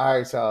I'm like, all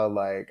right, y'all.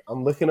 Like,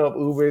 I'm looking up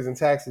Ubers and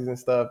taxis and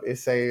stuff. It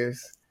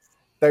says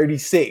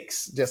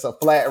 36, just a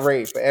flat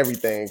rate for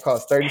everything. It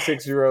costs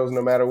 36 euros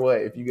no matter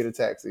what if you get a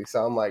taxi.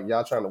 So I'm like,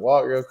 y'all trying to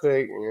walk real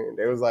quick? And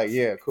they was like,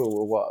 yeah, cool,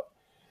 we'll walk.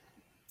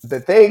 The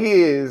thing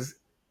is,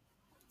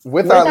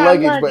 with our With our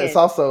luggage, but it's luggage,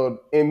 also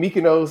in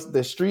Mykonos,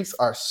 the streets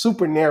are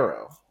super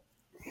narrow.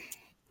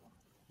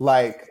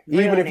 Like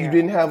even real if you narrow.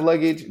 didn't have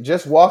luggage,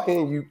 just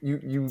walking,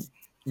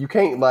 you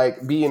can't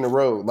like be in the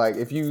road. Like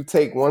if you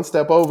take one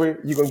step over,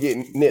 you're gonna get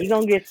You nipped.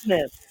 gonna get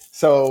snipped.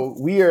 So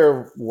we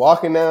are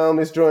walking down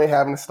this joint,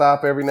 having to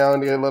stop every now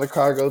and then, let a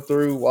car go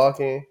through,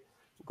 walking,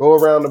 go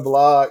around the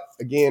block.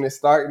 Again, it's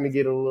starting to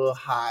get a little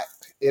hot.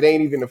 It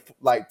ain't even the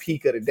like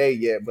peak of the day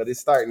yet, but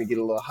it's starting to get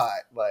a little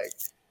hot. Like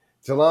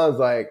Jalon's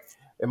like,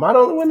 "Am I the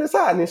only one that's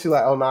hot?" And then she's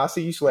like, "Oh no, I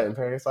see you sweating,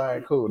 Paris. All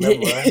right, cool, never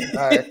mind.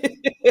 All right,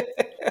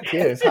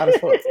 yeah, it's hot as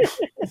fuck."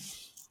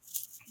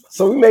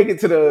 So we make it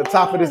to the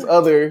top of this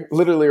other,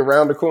 literally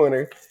around the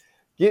corner.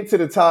 Get to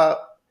the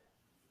top.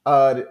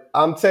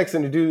 I'm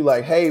texting the dude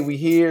like, "Hey, we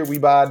here. We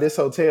by this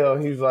hotel."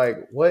 And he was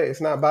like, "What? It's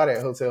not by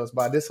that hotel. It's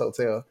by this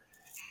hotel."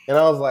 And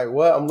I was like,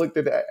 "What?" I'm looked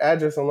at the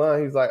address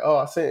online. He's like, "Oh,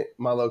 I sent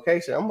my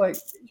location." I'm like,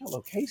 "Your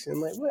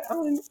location? Like what?" I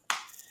don't.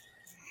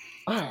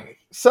 All right.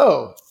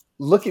 So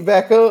look it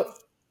back up.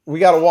 We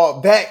got to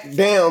walk back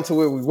down to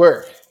where we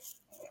were.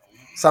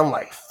 So I'm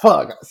like,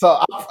 fuck.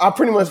 So I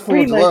pretty much pulled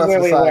Pretty much Jelon to where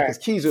the we side were. because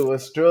Keisha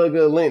was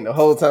struggling the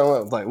whole time. I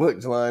was like, look,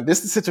 Jelon, this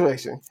is the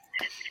situation.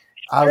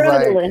 I was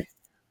like, Struggling.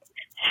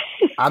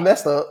 I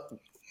messed up.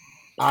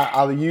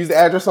 I'll use the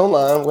address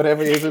online,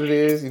 whatever it is what it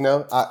is.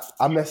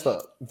 I messed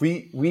up.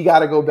 We got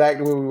to go back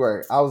to where we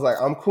were. I was like,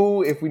 I'm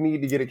cool if we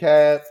need to get a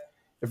cab.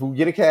 If we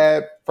get a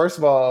cab, first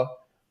of all,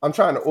 I'm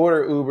trying to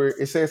order Uber.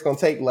 It says it's gonna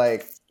take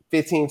like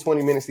 15,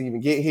 20 minutes to even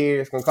get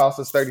here. It's gonna cost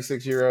us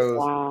 36 euros.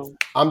 Wow.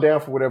 I'm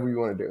down for whatever you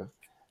want to do.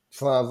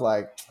 So I was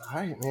like, all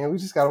right, man, we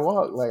just gotta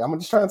walk. Like, I'm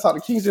just trying to talk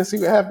to Keisha and see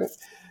what happens.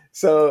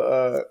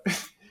 So,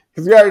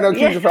 because we already know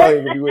Yeah. Keisha probably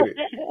ain't gonna be with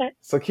it.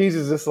 So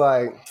Keisha's just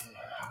like,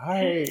 all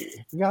right,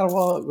 we gotta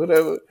walk,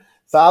 whatever.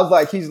 So I was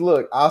like, Keisha,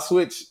 look, I'll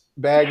switch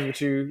bags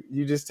with you.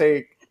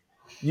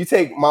 You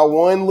take my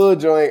one little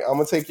joint. I'm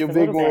gonna take your The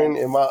big little bag. one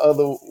and my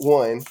other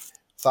one.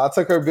 So I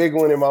took her big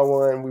one and my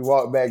one. We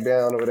walked back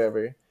down or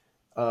whatever.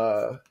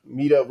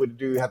 Meet up with the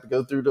dude. Have to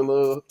go through the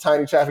little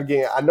tiny traffic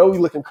again. I know we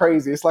looking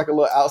crazy. It's like a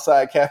little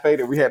outside cafe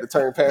that we had to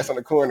turn past on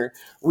the corner.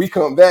 We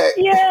come back,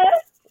 Yeah.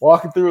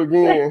 walking through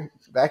again,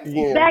 back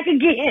again. Back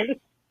again.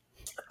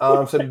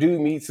 So the dude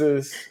meets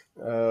us.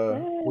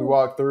 We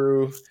walk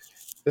through.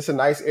 It's a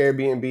nice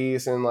Airbnb.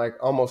 It's in like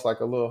almost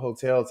like a little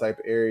hotel type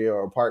area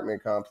or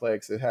apartment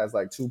complex. It has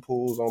like two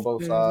pools on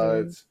both Mm-hmm.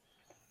 sides.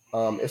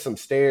 It's some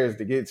stairs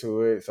to get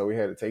to it, so we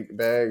had to take the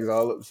bags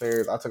all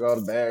upstairs. I took all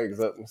the bags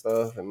up and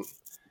stuff, and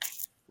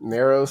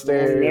narrow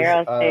stairs.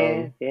 Narrow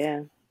stairs.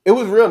 Yeah. It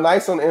was real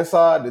nice on the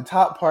inside. The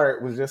top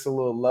part was just a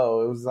little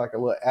low. It was like a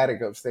little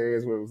attic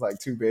upstairs where it was like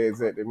two beds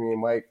that me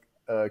and Mike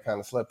kind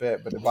of slept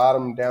at. But the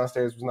bottom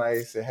downstairs was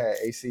nice. It had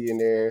AC in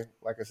there.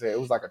 Like I said, it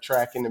was like a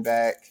track in the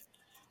back.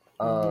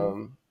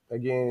 Mm-hmm.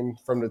 Again,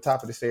 from the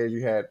top of the stairs,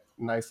 you had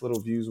nice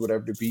little views.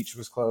 Whatever, the beach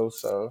was close,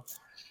 so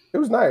it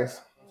was nice.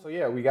 So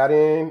yeah, we got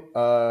in.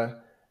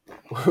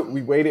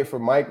 We waited for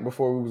Mike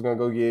before we was gonna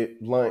go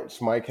get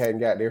lunch. Mike hadn't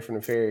got there from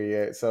the ferry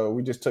yet, so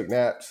we just took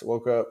naps.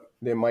 Woke up,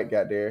 then Mike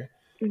got there.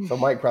 So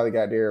Mike probably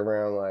got there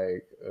around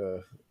like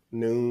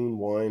noon,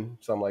 1,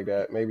 something like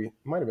that. Maybe it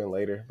might have been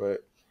later,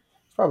 but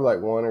it's probably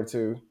like 1 or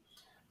 2.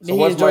 Did So he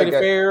once enjoy Mike the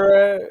got, ferry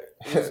ride?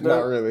 It was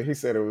not dope. really. He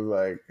said it was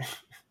like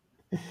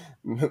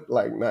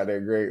not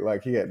that great.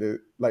 Like he had to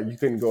like you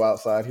couldn't go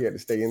outside. He had to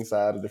stay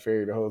inside of the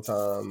ferry the whole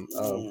time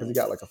because he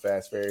got like a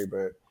fast ferry,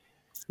 but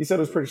he said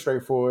it was pretty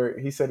straightforward.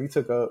 He said he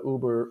took a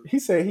Uber. He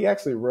said he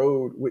actually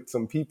rode with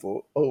some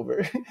people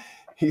over.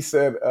 He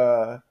said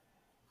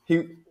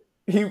he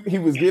he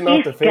was getting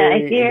off This the guy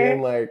ferry, and then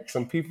here. like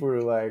some people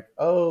were like,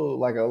 "Oh,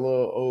 like a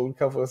little old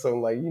couple or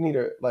something. Like do you need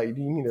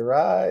a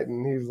ride?"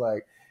 And he was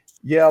like,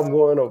 "Yeah, I'm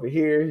going over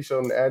here." He showed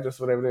him the address,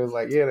 whatever. They was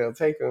like, "Yeah, they'll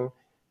take him."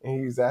 And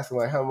he was asking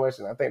like how much,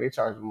 and I think they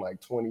charged him like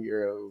 20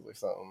 euros or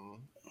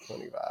something,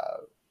 25.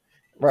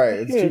 Right,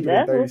 it's Shoot, cheaper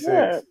than that's what's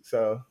 36. up.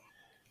 So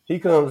he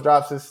comes,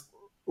 drops his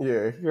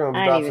yeah, he comes,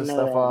 I didn't drops even his know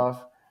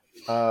stuff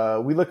that.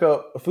 off. We look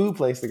up a food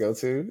place to go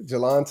to.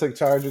 Jalon took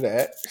charge of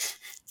that.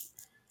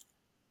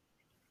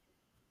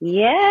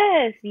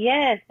 Yes,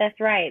 yes, that's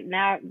right.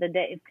 Now the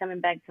day it's coming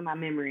back to my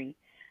memory.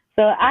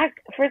 So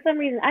for some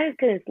reason, I just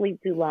couldn't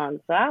sleep too long.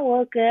 So I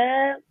woke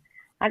up,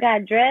 I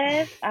got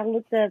dressed, I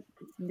looked up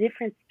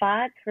different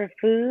spots for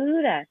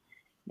food. I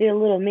did a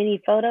little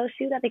mini photo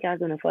shoot. I think I was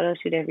doing a photo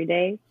shoot every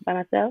day by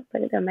myself,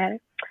 but it doesn't matter.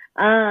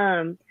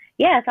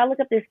 Yeah, so I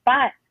looked up this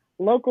spot,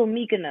 local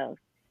Mykonos.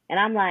 And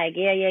I'm like,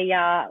 yeah, yeah,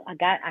 y'all. I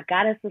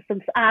got us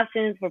some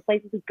options for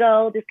places to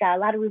go. This got a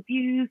lot of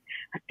reviews.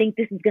 I think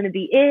this is gonna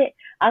be it.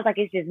 I was like,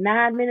 it's just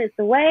 9 minutes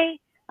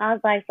away. I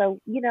was like, so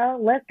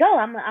let's go.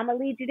 I'm gonna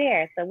lead you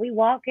there. So we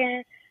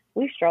walking,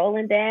 we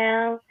strolling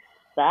down.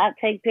 So I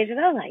take pictures.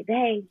 I was like,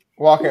 dang,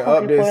 we Walking up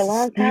walking for a this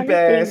long time. steep This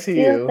thing ass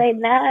still hill. say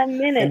nine And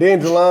minutes.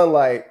 then Jalon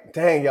like,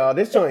 dang y'all,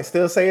 this joint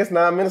still say it's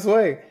 9 minutes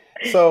away.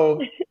 So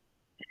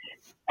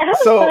I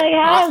was so like, I,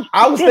 how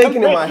I was still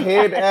thinking in say my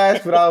head to nine?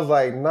 ask, but I was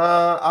like,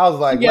 nah. I was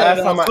You like, got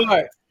it on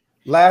smart.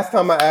 last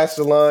time I asked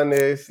Shalon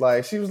this,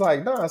 like she was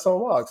like, nah, it's on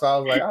walk. So I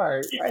was like, all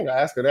right, I ain't gonna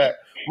ask her that.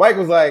 Mike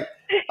was like,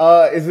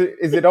 is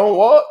it on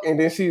walk? And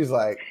then she was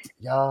like,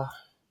 y'all,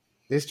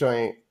 this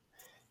joint,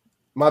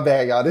 my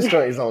bad, y'all, this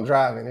joint is on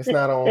driving. It's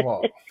not on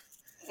walk.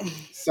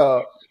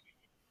 So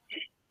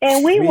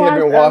And we we had walked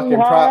been a walking.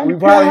 long We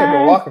probably had been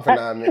time. walking for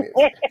 9 minutes.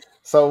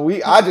 So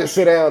I just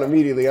sit down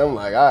immediately. I'm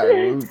like, all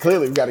right, well,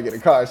 clearly we got to get a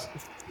car.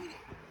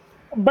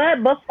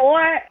 But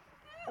before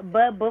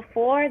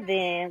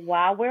then,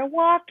 while we're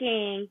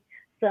walking,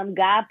 some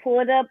guy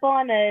pulled up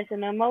on us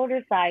in a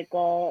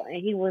motorcycle,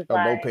 and he was A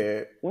like,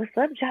 moped. "What's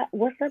up, y'all?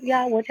 What's up,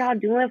 y'all? What y'all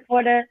doing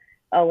for the?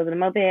 Oh, was it a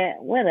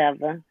moped?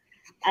 Whatever."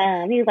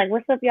 He was like,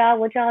 "What's up, y'all?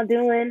 What y'all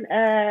doing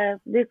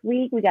this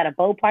week? We got a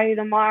boat party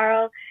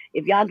tomorrow.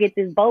 If y'all get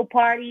this boat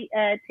party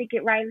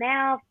ticket right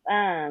now,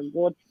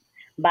 we'll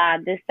by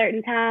this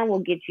certain time we'll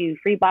get you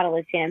free bottle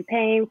of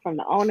champagne from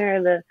the owner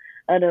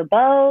of the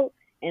boat,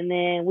 and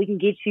then we can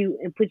get you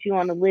and put you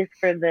on the list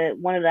for the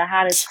one of the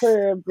hottest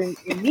clubs in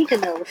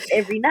Mykonos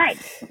every night."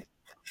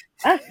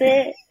 I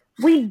said,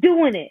 "We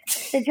doing it." I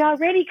said, "Y'all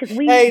ready? Cause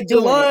we Hey,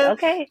 doing it." Jalon,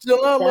 Okay,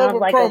 Jalon love sounds a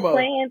like a promo.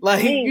 plan to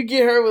Like me. you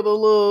get her with a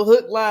little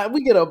hook line.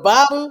 We get a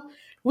bottle.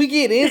 We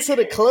get into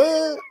the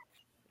club.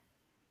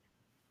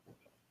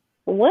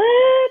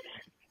 What?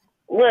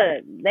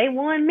 Look, they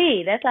won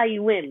me. That's how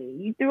you win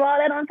me. You threw all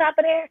that on top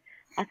of there.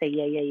 I said,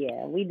 yeah, yeah,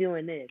 yeah. We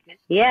doing this.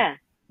 Yeah.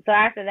 So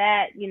after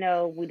that,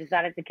 we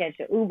decided to catch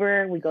an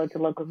Uber. We go to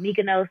local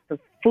Mykonos. The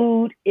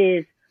food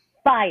is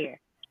fire.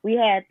 We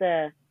had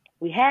the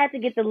we had to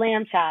get the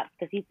lamb chops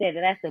because he said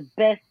that that's the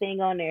best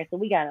thing on there. So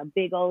we got a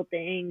big old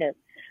thing of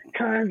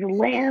tons of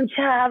lamb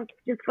chops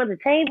just for the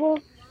table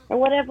or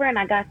whatever. And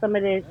I got some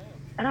of this.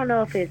 I don't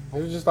know if it's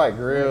It was just like what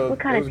grilled. It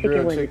kind of was chicken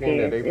grilled was it, chicken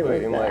that Paris? they It put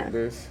was in like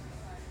this.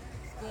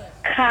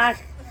 cock.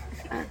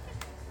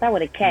 Start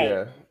with a K.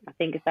 Yeah, I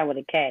think it's start with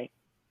a K.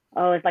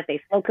 Oh, it's like they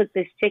slow cook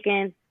this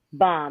chicken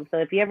bomb. So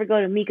if you ever go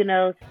to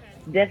Mykonos,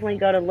 definitely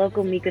go to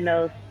local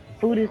Mykonos.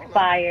 Food is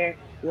fire.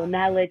 Will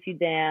not let you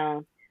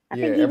down. I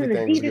yeah. think even the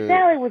Everything was Caesar good.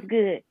 salad was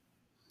good.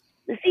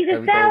 The Caesar Everything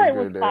was salad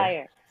was good there.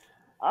 fire.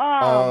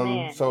 Oh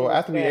man, it So was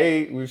after we great.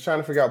 ate, we was trying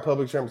to figure out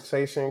public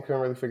transportation.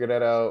 Couldn't really figure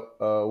that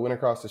out. Went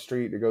across the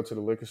street to go to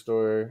the liquor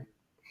store.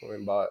 Went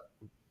and bought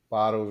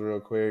bottles real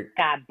quick.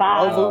 Got Ovu,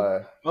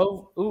 bottles. Uh,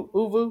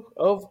 Uvu,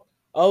 Ozo,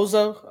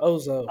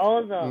 Ozo.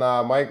 Ozo.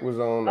 nah, Mike was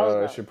on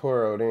Ozo.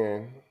 Shapiro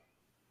then.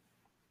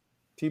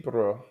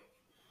 Tiporo.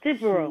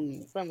 Tipro.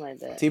 Hmm. Something like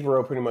that.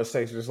 Tiporo pretty much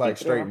tastes just like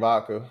straight Tipro.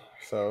 vodka.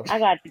 So I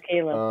got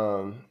tequila.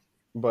 Um,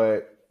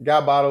 but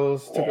got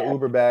bottles, took an Yeah.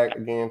 Uber back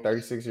again,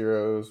 36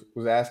 euros.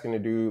 Was asking the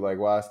dude like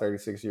why it's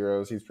 36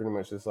 euros. He's pretty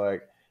much just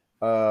like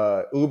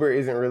Uber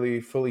isn't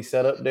really fully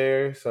set up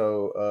there.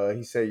 So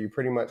he said you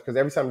pretty much because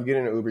every time you get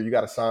in an Uber, you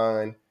gotta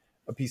sign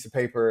a piece of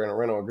paper and a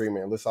rental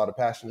agreement, lists all the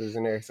passengers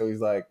in there. So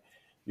he's like,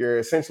 you're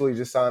essentially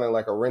just signing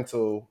like a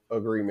rental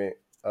agreement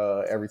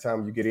every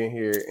time you get in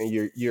here, and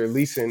you're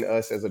leasing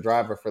us as a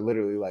driver for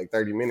literally like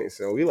 30 minutes.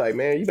 So we like,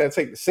 man, you better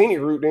take the scenic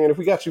route then. If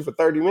we got you for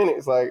 30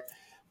 minutes, like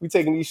we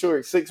taking these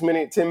short 6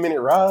 minute, 10 minute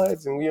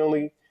rides, and we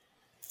only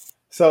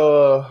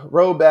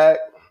rode back.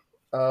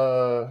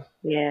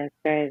 Yeah, it's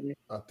crazy.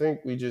 I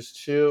think we just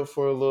chilled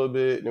for a little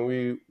bit, and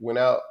we went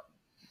out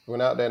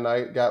that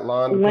night. Got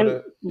Lon to put Went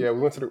a yeah. We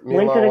went to the me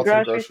and went to Lon the went to the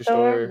grocery grocery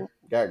store. store,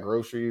 got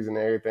groceries and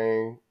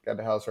everything, got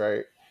the house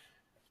right.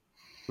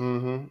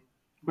 Mm-hmm.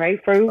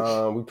 Grapefruit.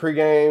 We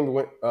pregame. We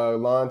went.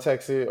 Lon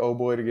texted old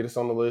boy to get us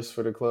on the list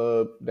for the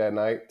club that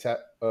night.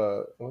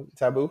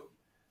 Tabu,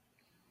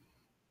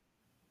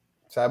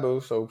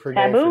 Tabu. So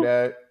pregame for Taboo.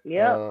 that.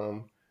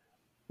 Yep.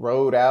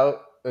 Rode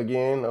out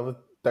again. Another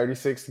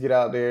 36 to get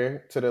out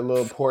there to the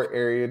little port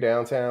area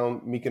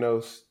downtown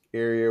Mykonos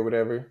area, or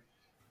whatever.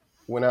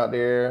 Went out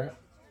there,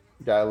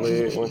 got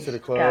lit. Went to the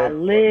Got club.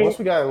 Once lit.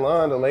 we got in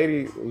line, the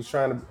lady was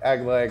trying to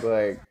act like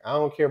I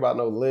don't care about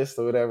no list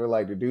or whatever.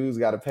 Like the dudes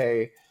got to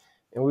pay.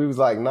 And we was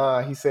like,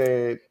 nah. He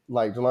said,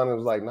 like, Jelana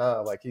was like, nah.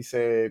 Like, he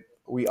said,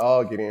 we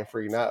all get in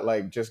free, not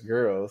like just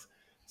girls.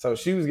 So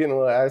she was getting a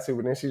little attitude,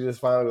 but then she just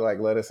finally like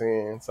let us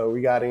in. So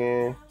we got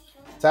in.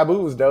 Tabu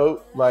was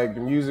dope. Like the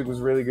music was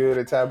really good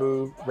at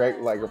Tabu,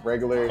 like a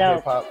regular hip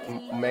Dope. hop,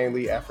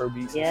 mainly Afro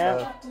beats and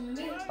Yep.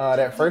 stuff.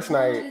 That first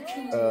night,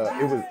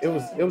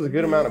 it was a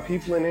good amount of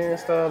people in there and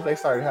stuff. They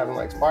started having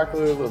like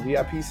sparklers, a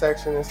VIP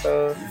section and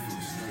stuff.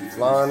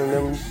 Lon and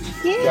them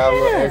got a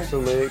little Yeah. extra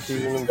lit,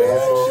 keeping them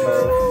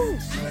dancing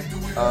and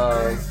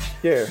stuff.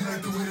 Yeah,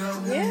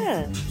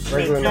 Yeah. Make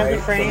regular tons night. of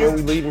So then friends.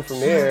 we leaving from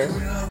there,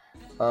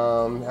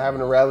 having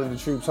to rally the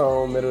troops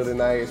home middle of the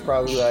night. It's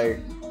probably like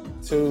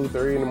 2,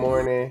 3 in the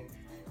morning.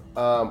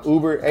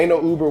 Uber ain't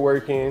no Uber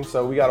working,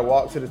 so we got to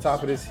walk to the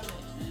top of this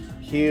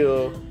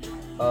hill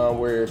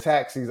where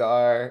taxis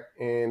are,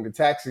 and the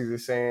taxis are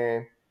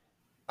saying,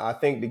 I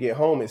think to get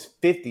home is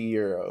 50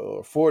 euro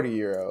or 40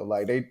 euro.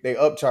 Like they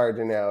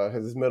upcharging now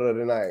because it's middle of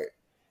the night,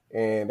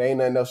 and there ain't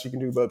nothing else you can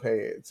do but pay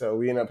it. So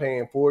we end up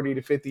paying 40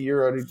 to 50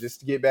 euro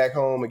just to get back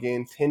home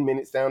again. 10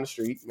 minutes down the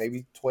street,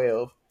 maybe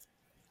 12.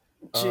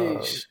 Um,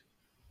 Jeez.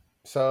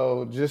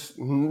 so just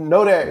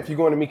know that if you're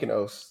going to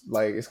Mykonos,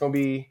 like it's gonna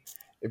be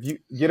if you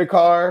get a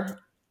car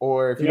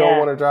or if you don't Yeah.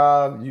 want to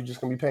drive, you're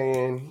just gonna be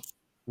paying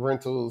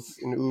rentals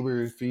and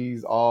Uber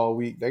fees all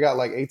week. They got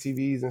like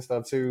ATVs and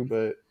stuff too,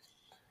 but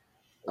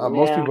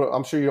most Yeah. people,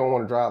 I'm sure you don't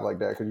want to drive like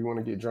that because you want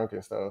to get drunk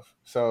and stuff.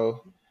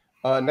 So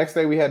next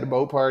day we had the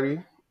boat party.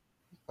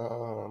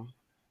 Um,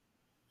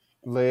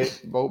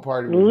 lit boat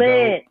party was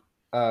Lit.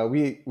 dope.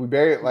 We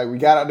buried like we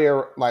got out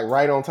there like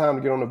right on time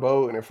to get on the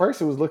boat, and at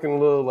first it was looking a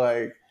little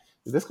like,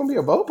 is this gonna be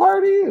a boat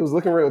party? It was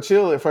looking real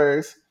chill at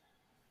first.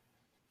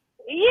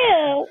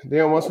 Yeah.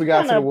 Then once What we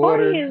got kind to the of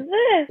party water, is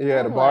this?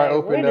 yeah, the I'm bar like, where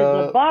opened does the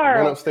up. Went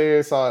bar?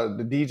 upstairs, saw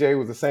the DJ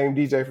was the same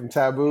DJ from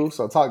Tabu,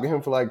 so I talked to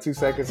him for like 2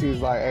 seconds. He was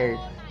like, "Hey,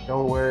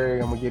 don't worry,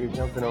 I'm gonna get it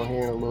jumping on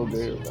here in a little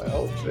bit." I was like,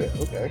 "Oh shit,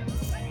 okay."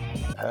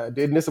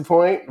 Didn't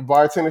disappoint. The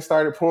bartender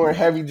started pouring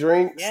heavy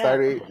drinks, Yeah.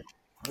 started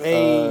uh,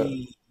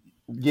 Hey.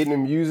 getting the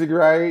music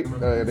right.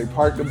 They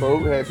parked the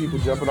boat, had people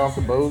jumping off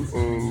the boat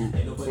and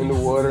in the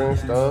water and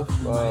stuff.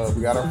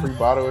 We got our free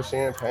bottle of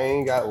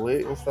champagne, got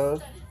lit and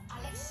stuff.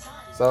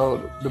 So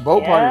the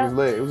boat party Yeah. was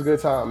lit. It was a good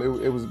time. It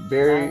was Bottle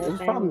it of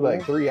was probably like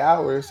champagne. 3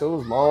 hours, so it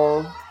was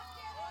long.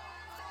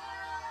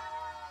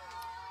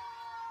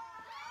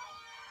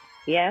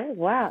 Yeah, it was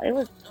wild. It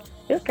was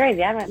It was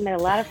crazy. I met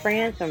a lot of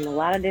friends from a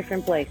lot of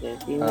different places.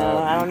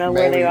 I don't know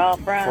where they're Mainly all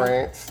from.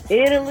 France,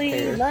 Italy,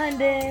 here.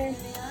 London,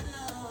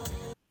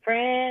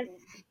 France.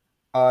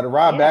 The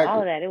ride Yeah, back. all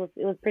of that. It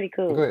was pretty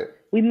Go cool. ahead.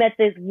 We met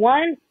this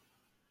one.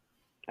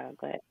 Oh,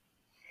 go ahead.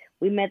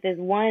 We met this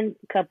one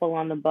couple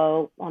on the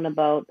boat.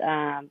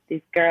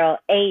 This girl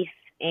Ace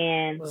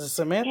and Was it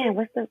Samantha? man,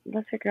 what's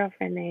her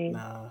girlfriend name?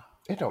 Nah.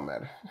 It don't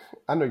matter.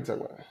 I know you're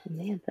talking about.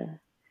 Samantha.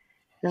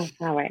 No,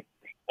 all right.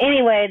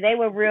 Anyway, they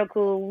were real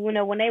cool. When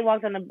they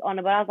walked on the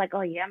boat, I was like,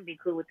 oh yeah, I'm gonna be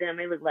cool with them.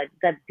 They look like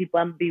the type of people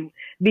I'm gonna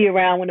be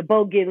around when the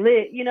boat get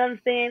lit. You know what I'm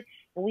saying?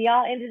 And we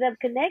all ended up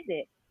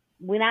connected.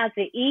 Went out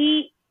to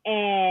eat,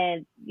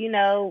 and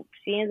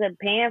she ends up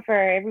paying for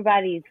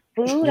everybody's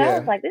food. I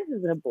was Yeah. like, this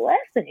is a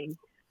blessing.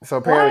 So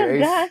Why apparently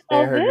is God Ace so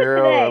and her good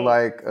girl are today?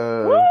 like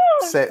Woo!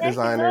 set Thank you,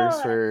 designers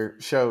Lord. for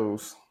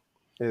shows.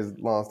 Is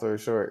long story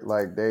short.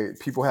 Like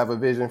people have a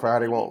vision for how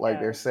they TV want like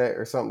their shows. set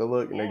or something to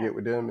look, and they Yeah. get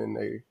with them and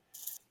they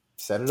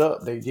set it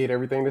up. They get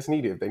everything that's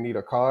needed. If they need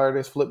a car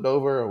that's flipped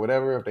over or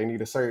whatever, if they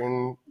need a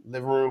certain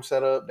living room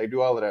set up, they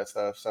do all of that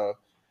stuff. So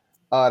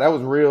that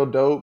was real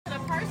dope.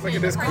 Look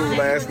at this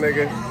cool ass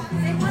nigga.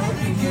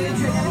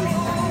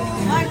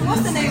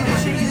 What's the name of the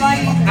shit you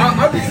like?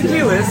 I'll be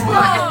tequila. It's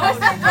fine.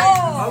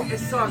 Oh,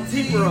 It's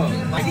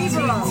T-Poro. Like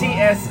T-Poro.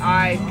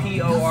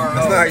 T-S-I-P-O-R-O.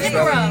 That's not how you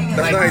spell it.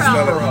 That's not how you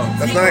spell it.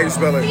 That's not how you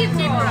spell it.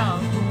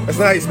 That's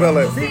not how you spell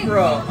it.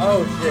 T-Poro.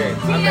 Oh shit.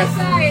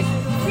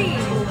 T-S-I-C.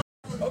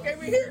 Okay,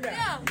 we here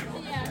now.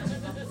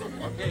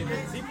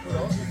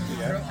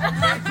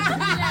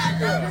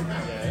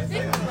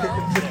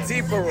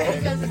 T-Poro.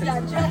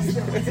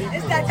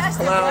 It's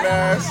digestive. Clown Right?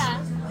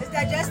 ass. It's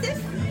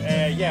digestive?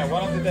 Yeah,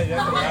 one of the days.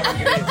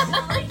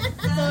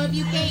 So if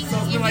you can't, So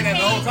it's been like that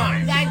the whole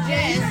time.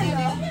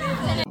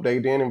 digest, They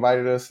then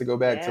invited us to go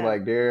back to Yeah.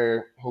 like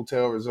their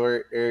hotel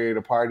resort area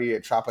to party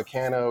at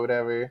Tropicana or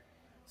whatever.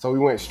 So we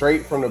went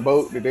straight from the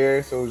boat to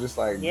there. So it was just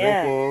like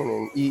Yeah. drinking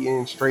and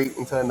eating straight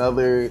into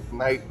another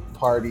night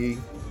party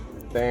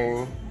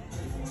thing.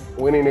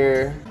 Went in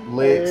there,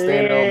 lit,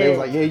 standing on. They was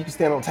Lit. like, yeah, you can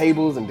stand on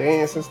tables and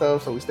dance and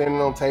stuff. So we standing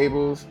on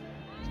tables.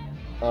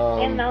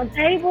 And on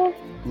tables.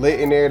 Lit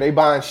in there. They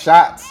buying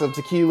shots of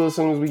tequila as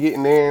soon as we get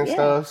in there and Yeah.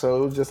 stuff.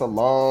 So it was just a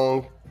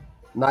long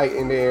night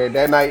in there.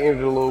 That night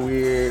ended a little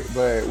weird,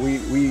 but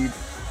we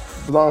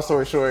long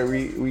story short,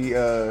 we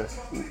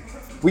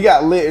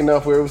got lit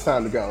enough where it was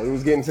time to go. It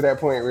was getting to that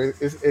point where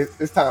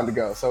it's time to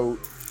go. So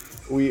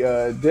we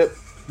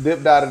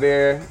dipped out of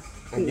there.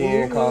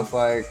 Again, Mm-hmm. cost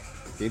like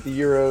 50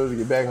 euros to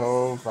get back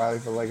home, probably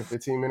for like a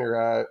 15-minute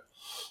ride.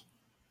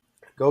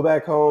 Go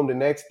back home the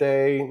next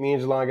day. Me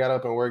and Jelon got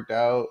up and worked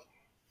out.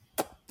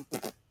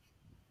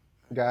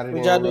 Got it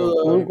What y'all in real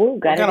do? Woo quick. woo. What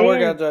Got it kind of in.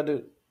 workout y'all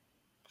do?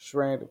 Just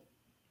random.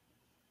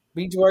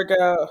 Beach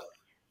workout.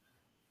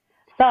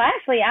 So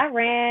actually, I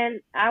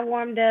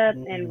warmed up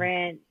and Mm-mm.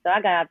 ran. So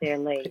I got out there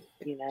late,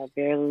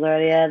 barely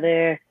early out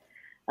there.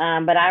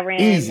 But I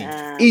ran, Easy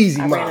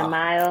I ran a mile.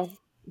 mile,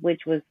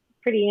 which was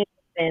pretty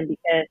interesting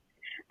because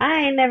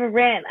I ain't never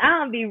ran.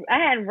 I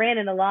hadn't ran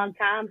in a long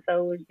time,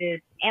 so it was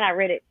just, and I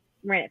ran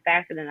it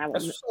faster than I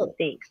That's would, what's would up.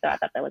 think. So I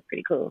thought that was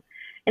pretty cool.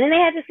 And then they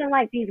had just some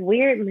like these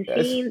weird It's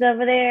machines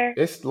over there.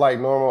 it's like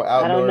normal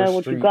I don't outdoor know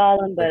what you street call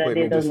them, but I did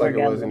equipment, those just like it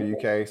workouts was in over the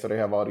there. UK. So they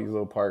have all these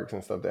little parks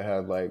and stuff that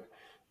have like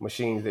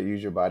machines that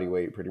use your body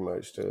weight pretty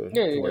much Yeah, to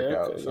yeah, work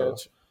out. okay, So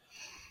gotcha.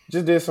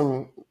 just did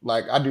some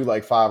like I do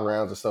like 5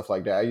 rounds and stuff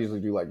like that. I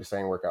usually do like the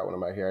same workout when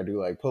I'm out here. I do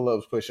like pull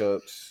ups, push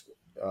ups,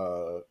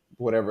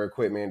 whatever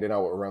equipment. Then I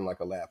would run like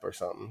a lap or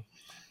something.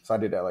 So I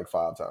did that like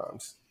 5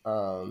 times.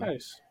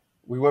 Nice.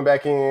 We went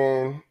back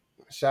in,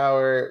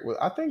 showered. Well,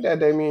 I think that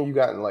day me and you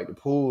got in like the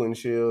pool and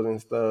chilled and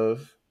stuff.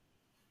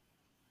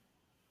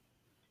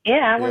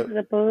 Yeah, I went Yep. to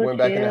the pool, Went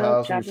back in the chilled,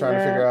 house. We was chopped it trying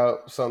to figure up.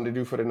 out something to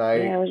do for the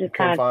night. Yeah, it was We just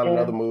couldn't kind of find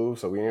another chill. move,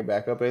 so we ended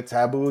back up at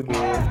Tabu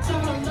again.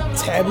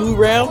 Tabu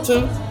round 2.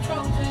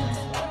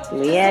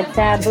 We had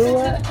Tabu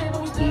up.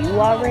 You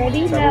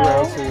already Tabu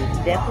round know.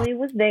 2. Definitely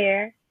was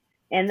there.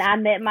 And I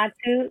met my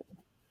two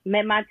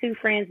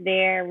friends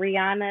there,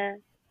 Rihanna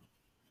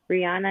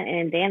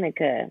and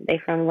Danica. They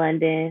from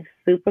London.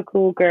 Super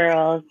cool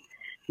girls.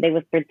 They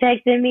was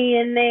protecting me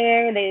in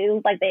there.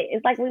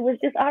 It's like we was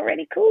just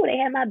already cool. They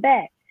had my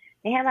back.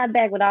 They had my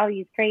back with all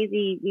these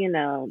crazy,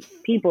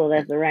 people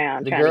that's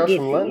around The trying to girls get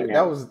from you, London.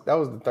 That was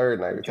the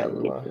third night at trying to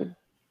Tabu get line. you.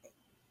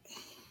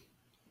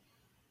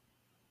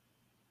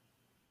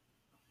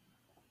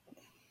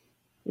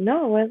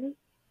 No, it wasn't.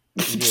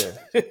 Yeah.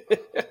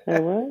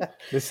 It was.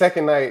 The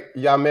second night,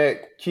 y'all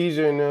met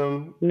Keisha and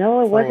them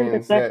No, it wasn't the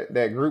friends. first.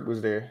 That group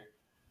was there.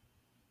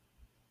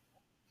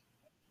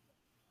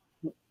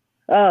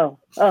 Oh,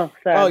 sorry.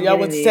 Oh, I'm y'all getting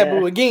went to Tabu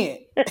the again.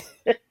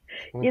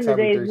 Went getting to the Tabu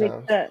days 3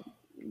 mixed times. up.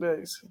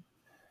 Nice.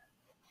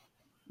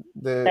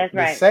 The That's the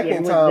right. Yeah, we second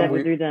went to time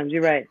Tabu 3 times.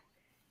 You're right.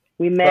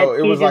 We so met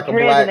it was Keisha's like a friends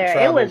in black there. It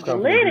travel was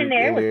company lit in group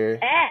there. It in was there.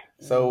 packed.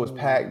 So it was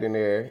packed in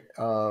there.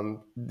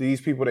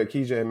 These people that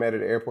Keisha had met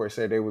at the airport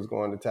said they was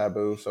going to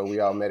Tabu, so we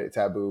all met at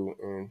Tabu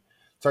and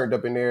turned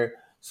up in there.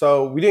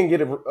 So we didn't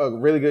get a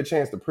really good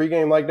chance to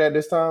pregame like that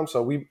this time.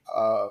 So we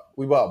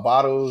bought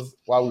bottles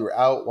while we were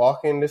out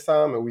walking this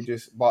time, and we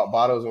just bought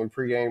bottles and we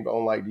pregamed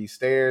on like these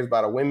stairs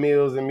by the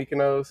windmills in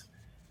Mykonos,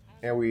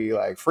 and we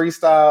like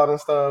freestyled and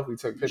stuff. We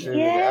took pictures in the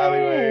Yes.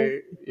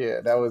 alleyway.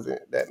 Yeah, that was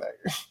it that night.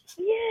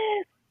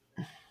 Yes.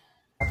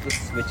 Have to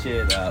switch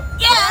it up.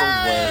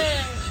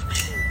 Yeah.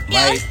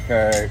 My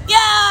skirt.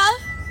 Yeah.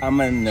 I'm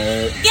a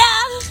nerd.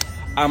 Yeah.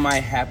 I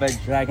might have a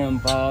Dragon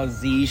Ball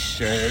Z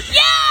shirt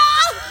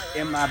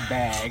Yeah. in my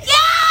bag. Yeah.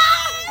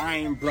 I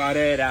ain't brought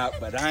it out,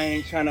 but I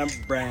ain't tryna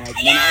brag.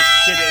 Man, that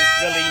shit is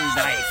really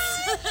nice.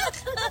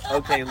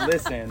 Okay,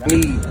 listen.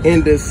 Me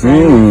in the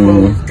same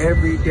clothes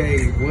every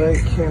day. What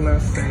can I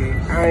say?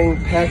 I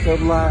ain't pack a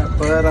lot,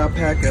 but I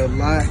pack a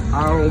lot.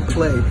 I don't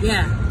play.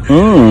 Yeah.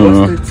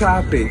 What's the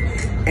topic?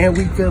 And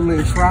we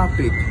feeling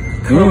tropic.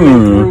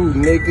 Coming through,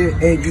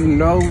 nigga, and you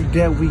know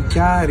that we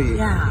got it.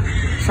 Yeah.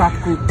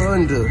 Tropical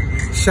thunder.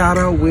 Shout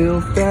out Will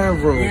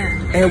Ferrell.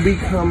 Yeah. And we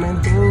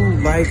coming through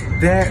like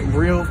that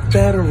real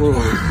federal.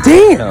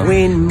 Damn.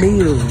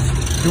 Windmills.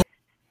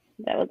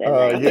 That was that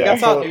night. I think I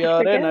talked to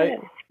y'all that night.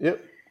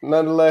 Yep.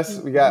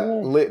 Nonetheless, we got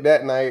lit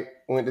that night.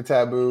 Went to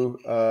Tabu.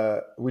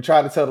 We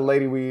tried to tell the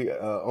lady we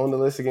on the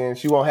list again.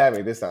 She won't have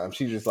it this time.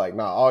 She's just like,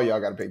 nah, all y'all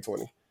got to pay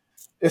 20.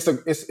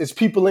 It's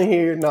people in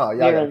here. Nah,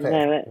 y'all got to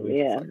pay. We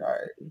Yeah. like, all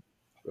right.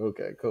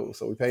 Okay, cool.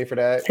 So we paid for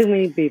that. Too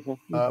many people.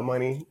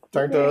 Money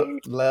turned up,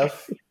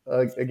 left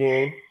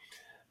again.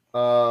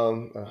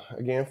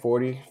 Again,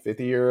 40,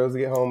 50 euros to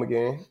get home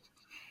again.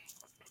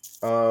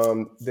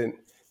 Then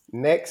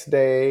next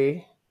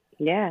day.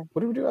 Yeah.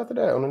 What did we do after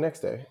that on the next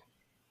day?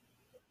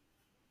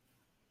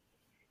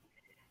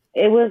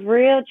 It was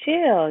real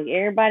chill.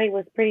 Everybody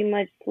was pretty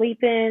much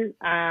sleeping.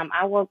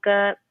 I woke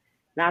up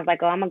and I was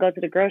like, oh, I'm going to go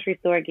to the grocery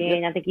store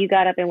again. Yep. I think you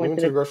got up and We went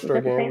went to the grocery store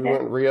again. We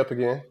went re-up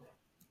again.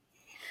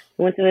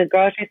 Went to the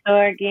grocery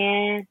store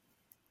again.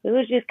 It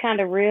was just kind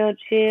of real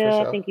chill.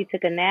 Sure. I think you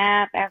took a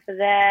nap after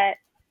that.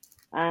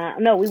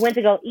 No, we went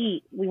to go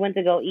eat. We went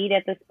to go eat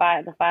at the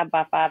spot, the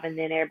 5x5, and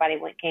then everybody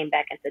came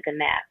back and took a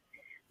nap.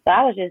 So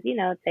I was just, doing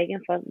a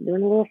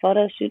little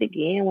photo shoot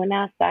again. Went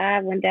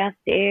outside, went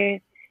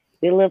downstairs,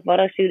 did a little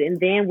photo shoot, and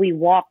then we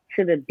walked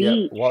to the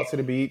beach. Yep, walked to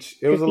the beach.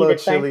 It was a little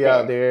chilly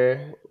out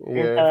there. Yeah.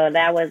 And so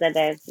that was a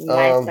nice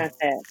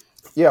sunset.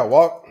 Yeah,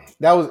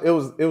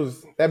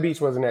 that beach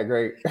wasn't that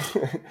great.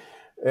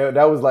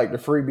 That was like the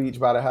free beach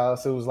by the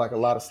house. It was like a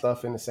lot of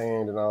stuff in the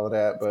sand and all of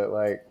that, but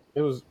like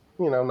it was,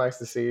 nice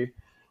to see.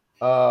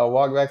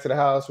 Walked back to the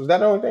house. Was that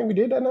the only thing we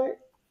did that night?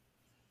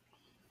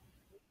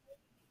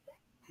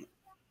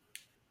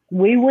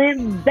 We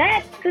went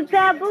back to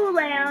Tabu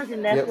Lounge,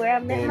 and that's where I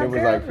met my girl. And it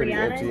was like pretty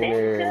Rihanna empty in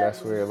there, and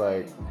that's where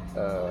like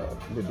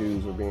the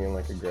dudes were being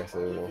like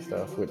aggressive and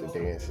stuff with the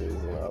dances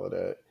and all of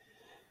that.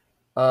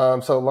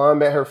 So Lon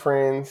met her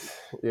friends.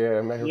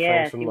 Yeah, met her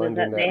friends from London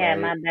that night. They had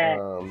my back.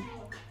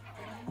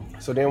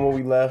 So then when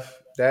we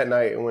left that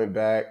night and went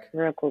back,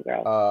 real cool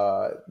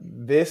girl.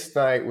 This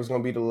night was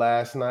gonna be the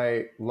last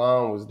night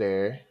Lon was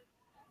there,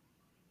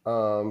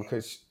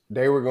 because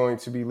they were going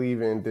to be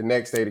leaving the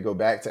next day to go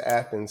back to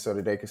Athens so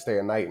that they could stay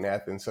a night in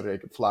Athens so that they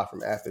could fly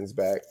from Athens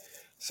back.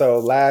 So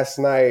last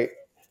night,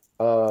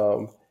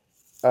 my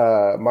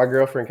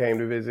girlfriend came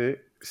to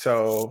visit.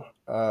 So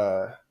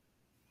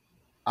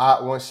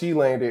once she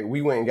landed,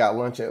 we went and got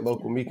lunch at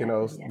local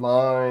Mykonos.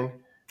 Lon,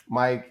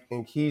 Mike,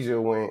 and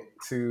Keisha went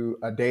to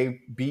a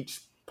day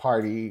beach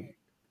party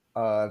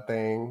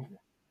thing.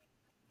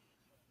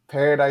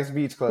 Paradise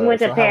Beach Club. We went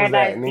to so Paradise how was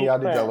that? And then Beach y'all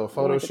did Club. that little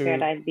photo shoot.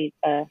 Paradise Beach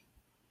Club.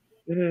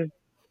 Mm-hmm.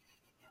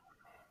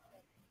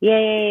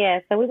 Yeah.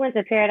 So we went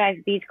to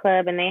Paradise Beach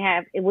Club,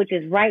 and which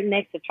is right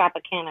next to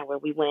Tropicana, where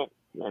we went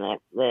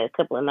a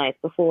couple of nights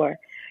before.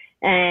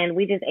 And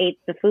we just ate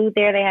the food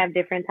there. They have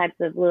different types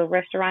of little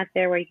restaurants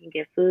there where you can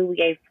get food.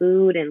 We ate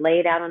food and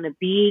laid out on the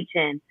beach,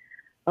 and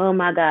oh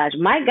my gosh,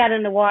 Mike got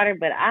in the water,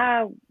 but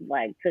I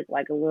took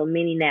a little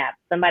mini nap.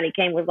 Somebody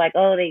came was like,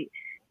 oh,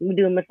 we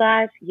do a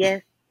massage?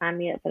 Yes, sign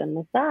me up for the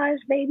massage,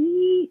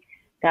 baby.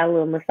 Got a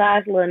little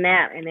massage, a little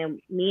nap, and then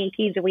me and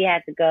Keisha, we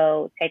had to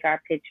go take our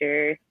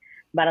pictures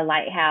by the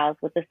lighthouse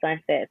with the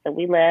sunset. So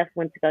we left,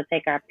 went to go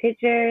take our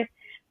pictures.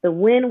 The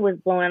wind was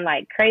blowing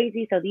like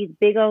crazy, so these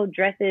big old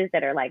dresses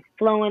that are like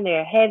flowing,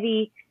 they're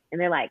heavy,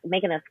 and they're like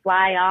making us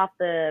fly off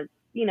the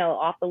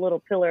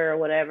little pillar or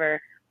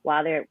whatever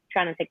while they're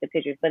trying to take the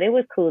pictures. But it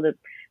was cool. The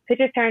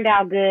pictures turned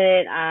out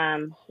good.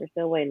 We're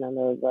still waiting on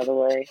those, by the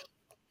way.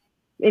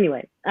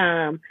 Anyway,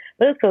 but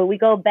it's cool. We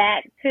go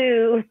back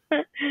to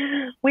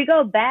we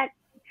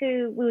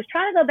was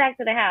trying to go back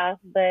to the house,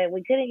 but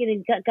we couldn't get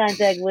in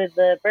contact with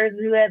the person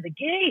who had the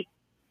key.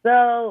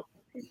 So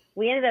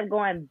we ended up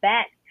going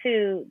back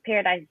to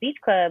Paradise Beach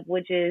Club,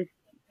 which is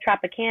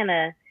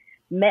Tropicana.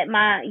 Met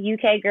my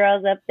UK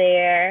girls up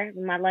there,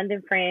 my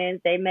London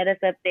friends. They met us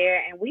up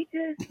there, and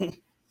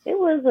it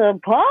was a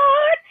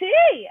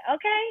party,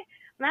 okay?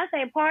 When I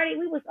say party,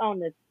 we was on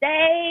the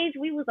stage,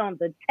 we was on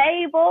the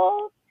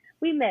tables,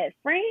 we met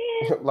friends.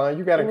 Lon,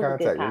 you got in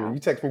contact with me. You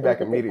text me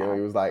back immediately.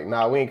 It was like,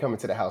 nah, we ain't coming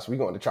to the house. We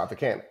going to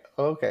Tropicana.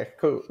 Oh, okay,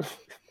 cool.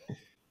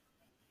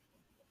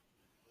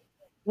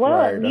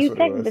 Well, Right, that's you what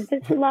it texted. was. It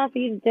took too long for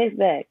you to text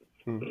back.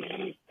 Hmm,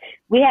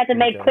 We had to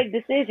make okay. quick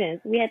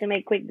decisions.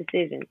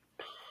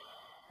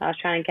 I was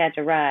trying to catch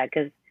a ride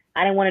because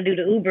I didn't want to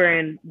do the Uber,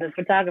 and the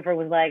photographer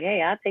was like,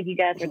 "Hey, I'll take you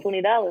guys for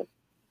 $20."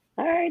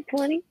 All right,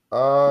 20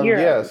 euros.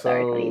 Yeah, I'm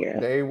sorry, 20 so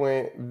euros. they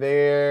went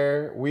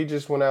there. We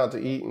just went out to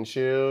eat and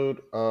chilled.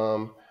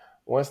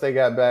 Once they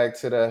got back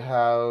to the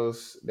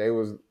house, they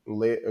was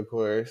lit, of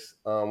course.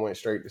 Went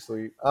straight to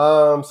sleep.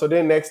 So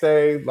then next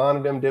day, Lana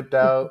and them dipped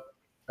out.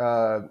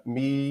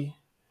 Me,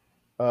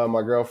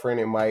 my girlfriend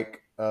and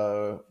Mike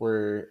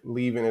were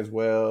leaving as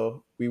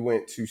well. We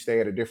went to stay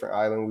at a different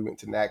island. We went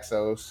to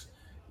Naxos.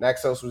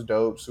 Naxos was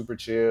dope, super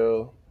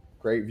chill,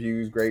 great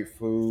views, great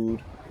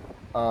food.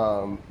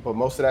 But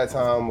most of that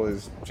time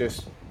was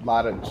just a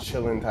lot of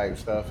chilling type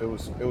stuff. It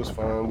was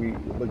fun. We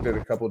looked at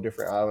a couple of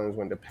different islands.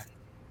 Went to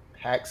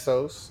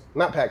Paxos,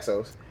 not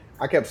Paxos.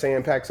 I kept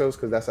saying Paxos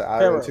because that's an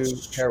island too.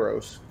 Paros.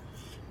 Paros,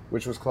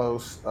 which was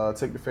close.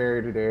 Took the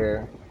ferry to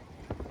there.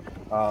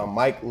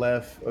 Mike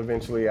left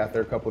eventually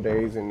after a couple of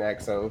days in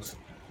Naxos,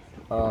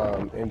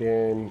 and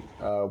then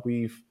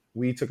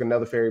we took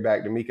another ferry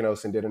back to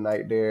Mykonos and did a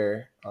night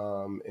there,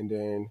 and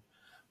then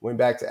went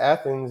back to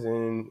Athens,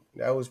 and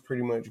that was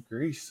pretty much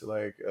Greece.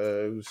 Like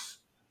it was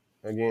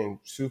again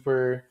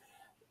super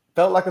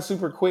felt like a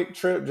super quick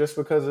trip just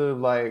because of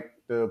like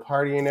the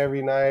partying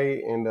every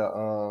night and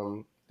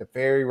the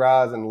ferry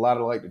rides and a lot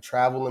of like the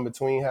travel in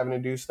between having to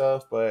do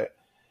stuff, but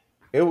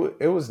it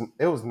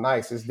was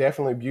nice. It's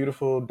definitely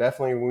beautiful.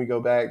 Definitely when we go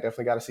back,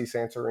 definitely got to see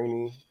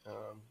Santorini.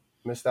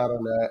 Missed out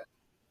on that.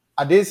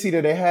 I did see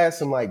that they had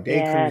some like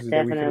day Yeah, cruises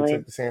that we could have definitely.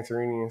 took to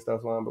Santorini and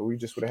stuff on, but we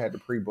just would have had to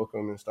pre-book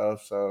them and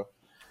stuff. So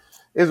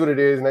is what it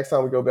is. Next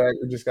time we go back,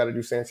 we just got to do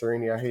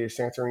Santorini. I hear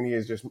Santorini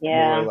is just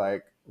more Yeah,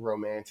 like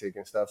romantic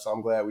and stuff. So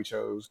I'm glad we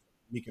chose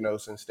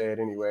Mykonos instead.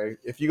 Anyway,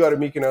 if you go to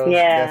Mykonos,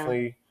 yeah.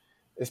 definitely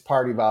it's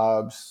party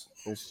vibes.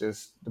 It's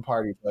just the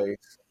party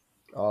place,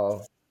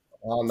 all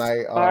all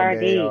night, all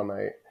day, all Party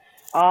night.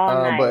 all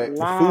night But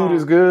the food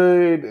is long.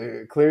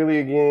 good. Clearly,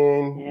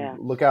 again, Yeah,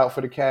 look out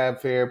for the cab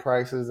fare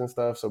prices and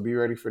stuff. So be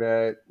ready for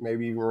that.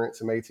 Maybe even rent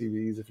some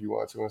ATVs if you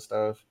want to and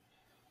stuff.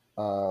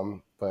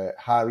 But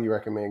highly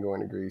recommend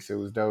going to Greece. It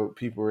was dope.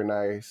 People were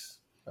nice.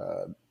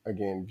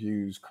 Again,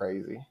 views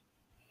crazy.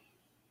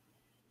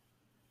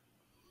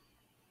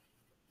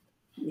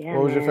 yeah,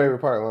 What was your man. favorite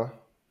part, Lon?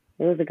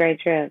 It was a great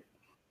trip.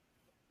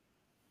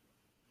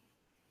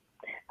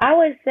 I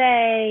would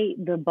say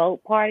the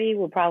boat party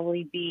will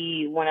probably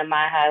be one of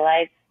my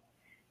highlights.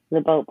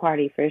 The boat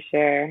party for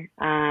sure.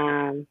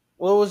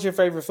 What was your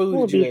favorite food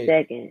What would that you be ate?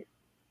 second?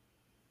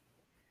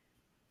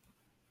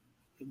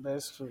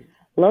 Best food.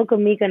 Local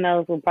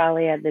Mykonos will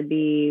probably have to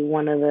be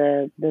one of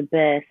the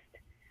best,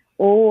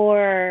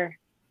 or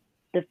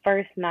the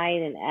first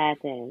night in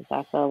Athens.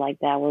 I felt like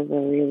that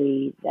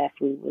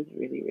food was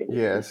really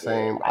Yeah, really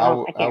good. same. I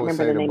I can't would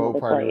remember say the the name of boat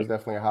the party was place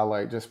definitely a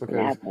highlight just in because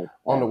Athens,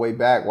 on the but way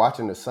back,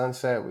 watching the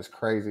sunset was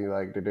crazy,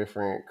 like the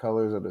different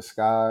colors of the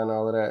sky and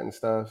all of that and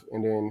stuff.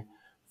 And then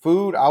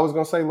food, I was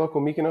gonna say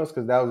local Mykonos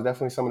because that was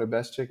definitely some of the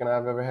best chicken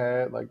I've ever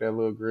had, like that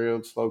little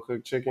grilled, slow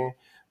cooked chicken.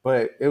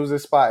 But it was a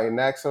spot in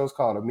Naxos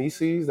called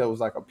Amicis that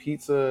was like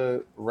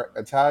a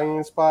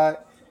Italian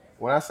spot.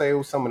 When I say it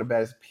was some of the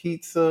best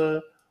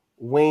pizza,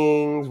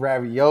 wings,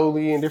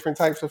 ravioli, and different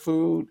types of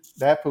food,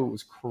 that food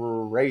was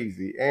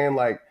crazy. And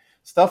like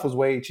stuff was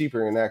way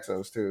cheaper in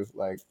Naxos too,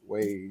 like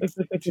way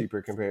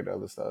cheaper compared to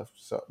other stuff.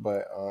 So,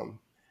 but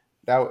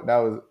that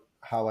was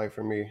a highlight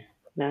for me.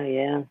 no,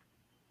 yeah,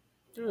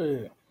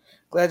 Good.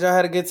 Glad y'all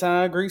had a good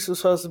time. Greece was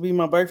supposed to be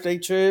my birthday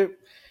trip.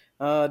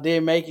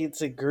 Didn't make it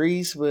to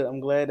Greece, but I'm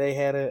glad they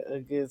had a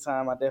good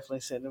time. I definitely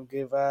sent them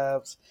good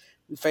vibes.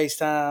 We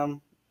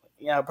FaceTime,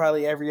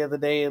 probably every other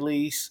day at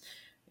least.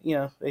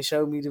 They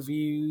showed me the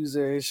views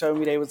or showed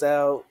me they was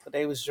out, but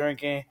they was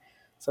drinking.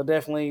 So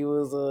definitely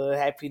was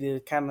happy to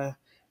kind of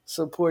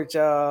support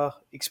y'all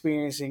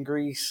experience in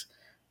Greece.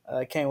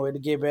 Can't wait to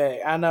get back.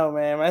 I know,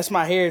 man. That's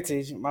my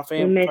heritage. we Part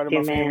missed of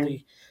you, my man.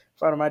 family,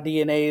 part of my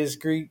DNA is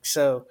Greek.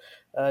 So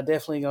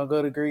definitely gonna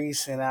go to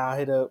Greece and I'll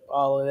hit up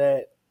all of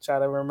that. Try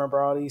to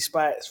remember all these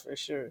spots for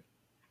sure.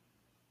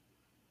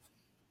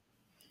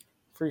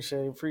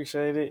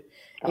 Appreciate it.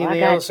 Oh, I Anything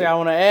got else you. y'all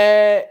want to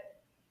add?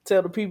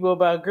 Tell the people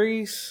about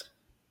Greece.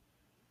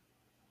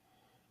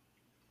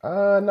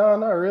 No,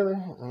 not really.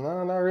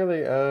 No, not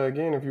really.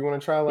 Again, if you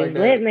want to try like It's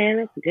lit, that, man.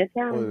 It's a good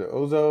what time. is it,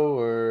 Ozo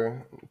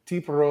or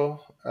Tipro,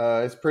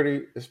 it's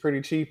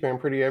pretty cheap and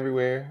pretty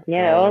everywhere.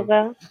 Yeah,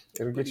 also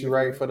It'll get Pretty you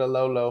right everywhere for the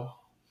low low.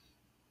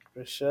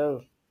 for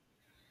sure.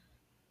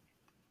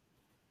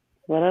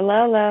 what a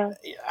Lolo.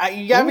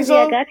 You got me Easy,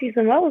 I some. got you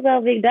some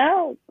Ozo, big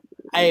dog.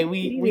 Hey, we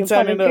Easy, I'm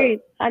talking turning up.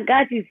 Greece. I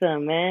got you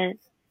some, man.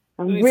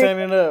 I'm We rich.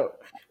 turning up.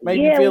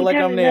 Make me Yeah, feel we like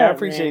I'm turning there. I up,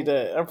 appreciate man.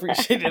 that. I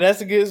appreciate that.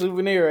 That's a good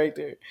souvenir right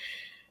there.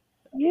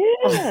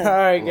 All Yeah.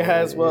 right,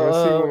 guys. Yeah, you'll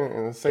see when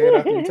and say it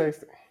after you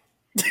taste it.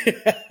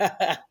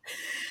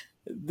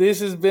 This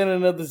has been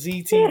another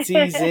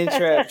ZTT Zen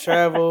Trap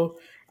Travel.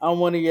 I'm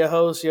one of your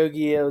hosts,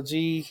 Yogi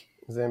LG,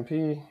 Zamp.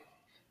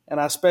 and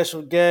our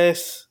special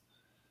guest.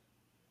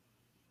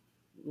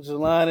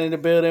 Jelani in the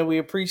building. We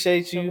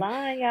appreciate you.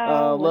 Salon,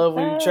 y'all. Love What's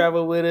when you up?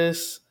 travel with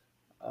us.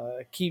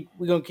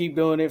 We're gonna keep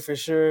doing it for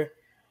sure.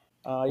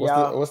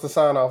 Y'all, What's the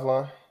sign off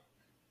line?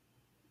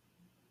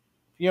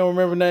 if you don't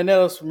remember nothing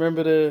else,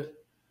 remember to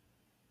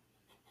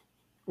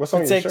What's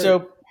on your protect shirt?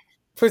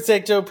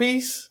 your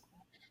peace.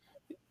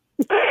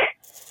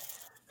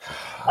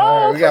 All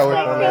right, Oh, we gotta work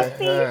protect on your that.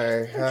 Uh, peace.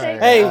 All right,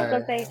 Protect. I was hey,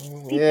 gonna say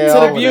all right. Yeah, to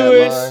the all of that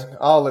viewers, line.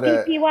 All of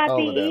that.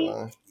 All of that PPYPE.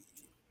 line.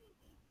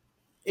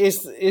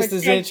 it's the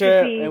Zen Protect your Trap,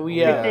 peace. and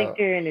we We out. Protect out.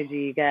 your energy,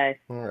 you guys.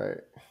 All right.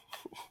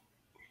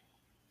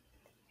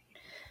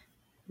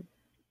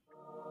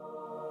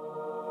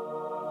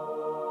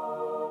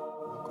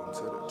 Welcome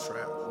to the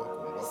trap.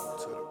 Welcome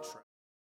to the trap.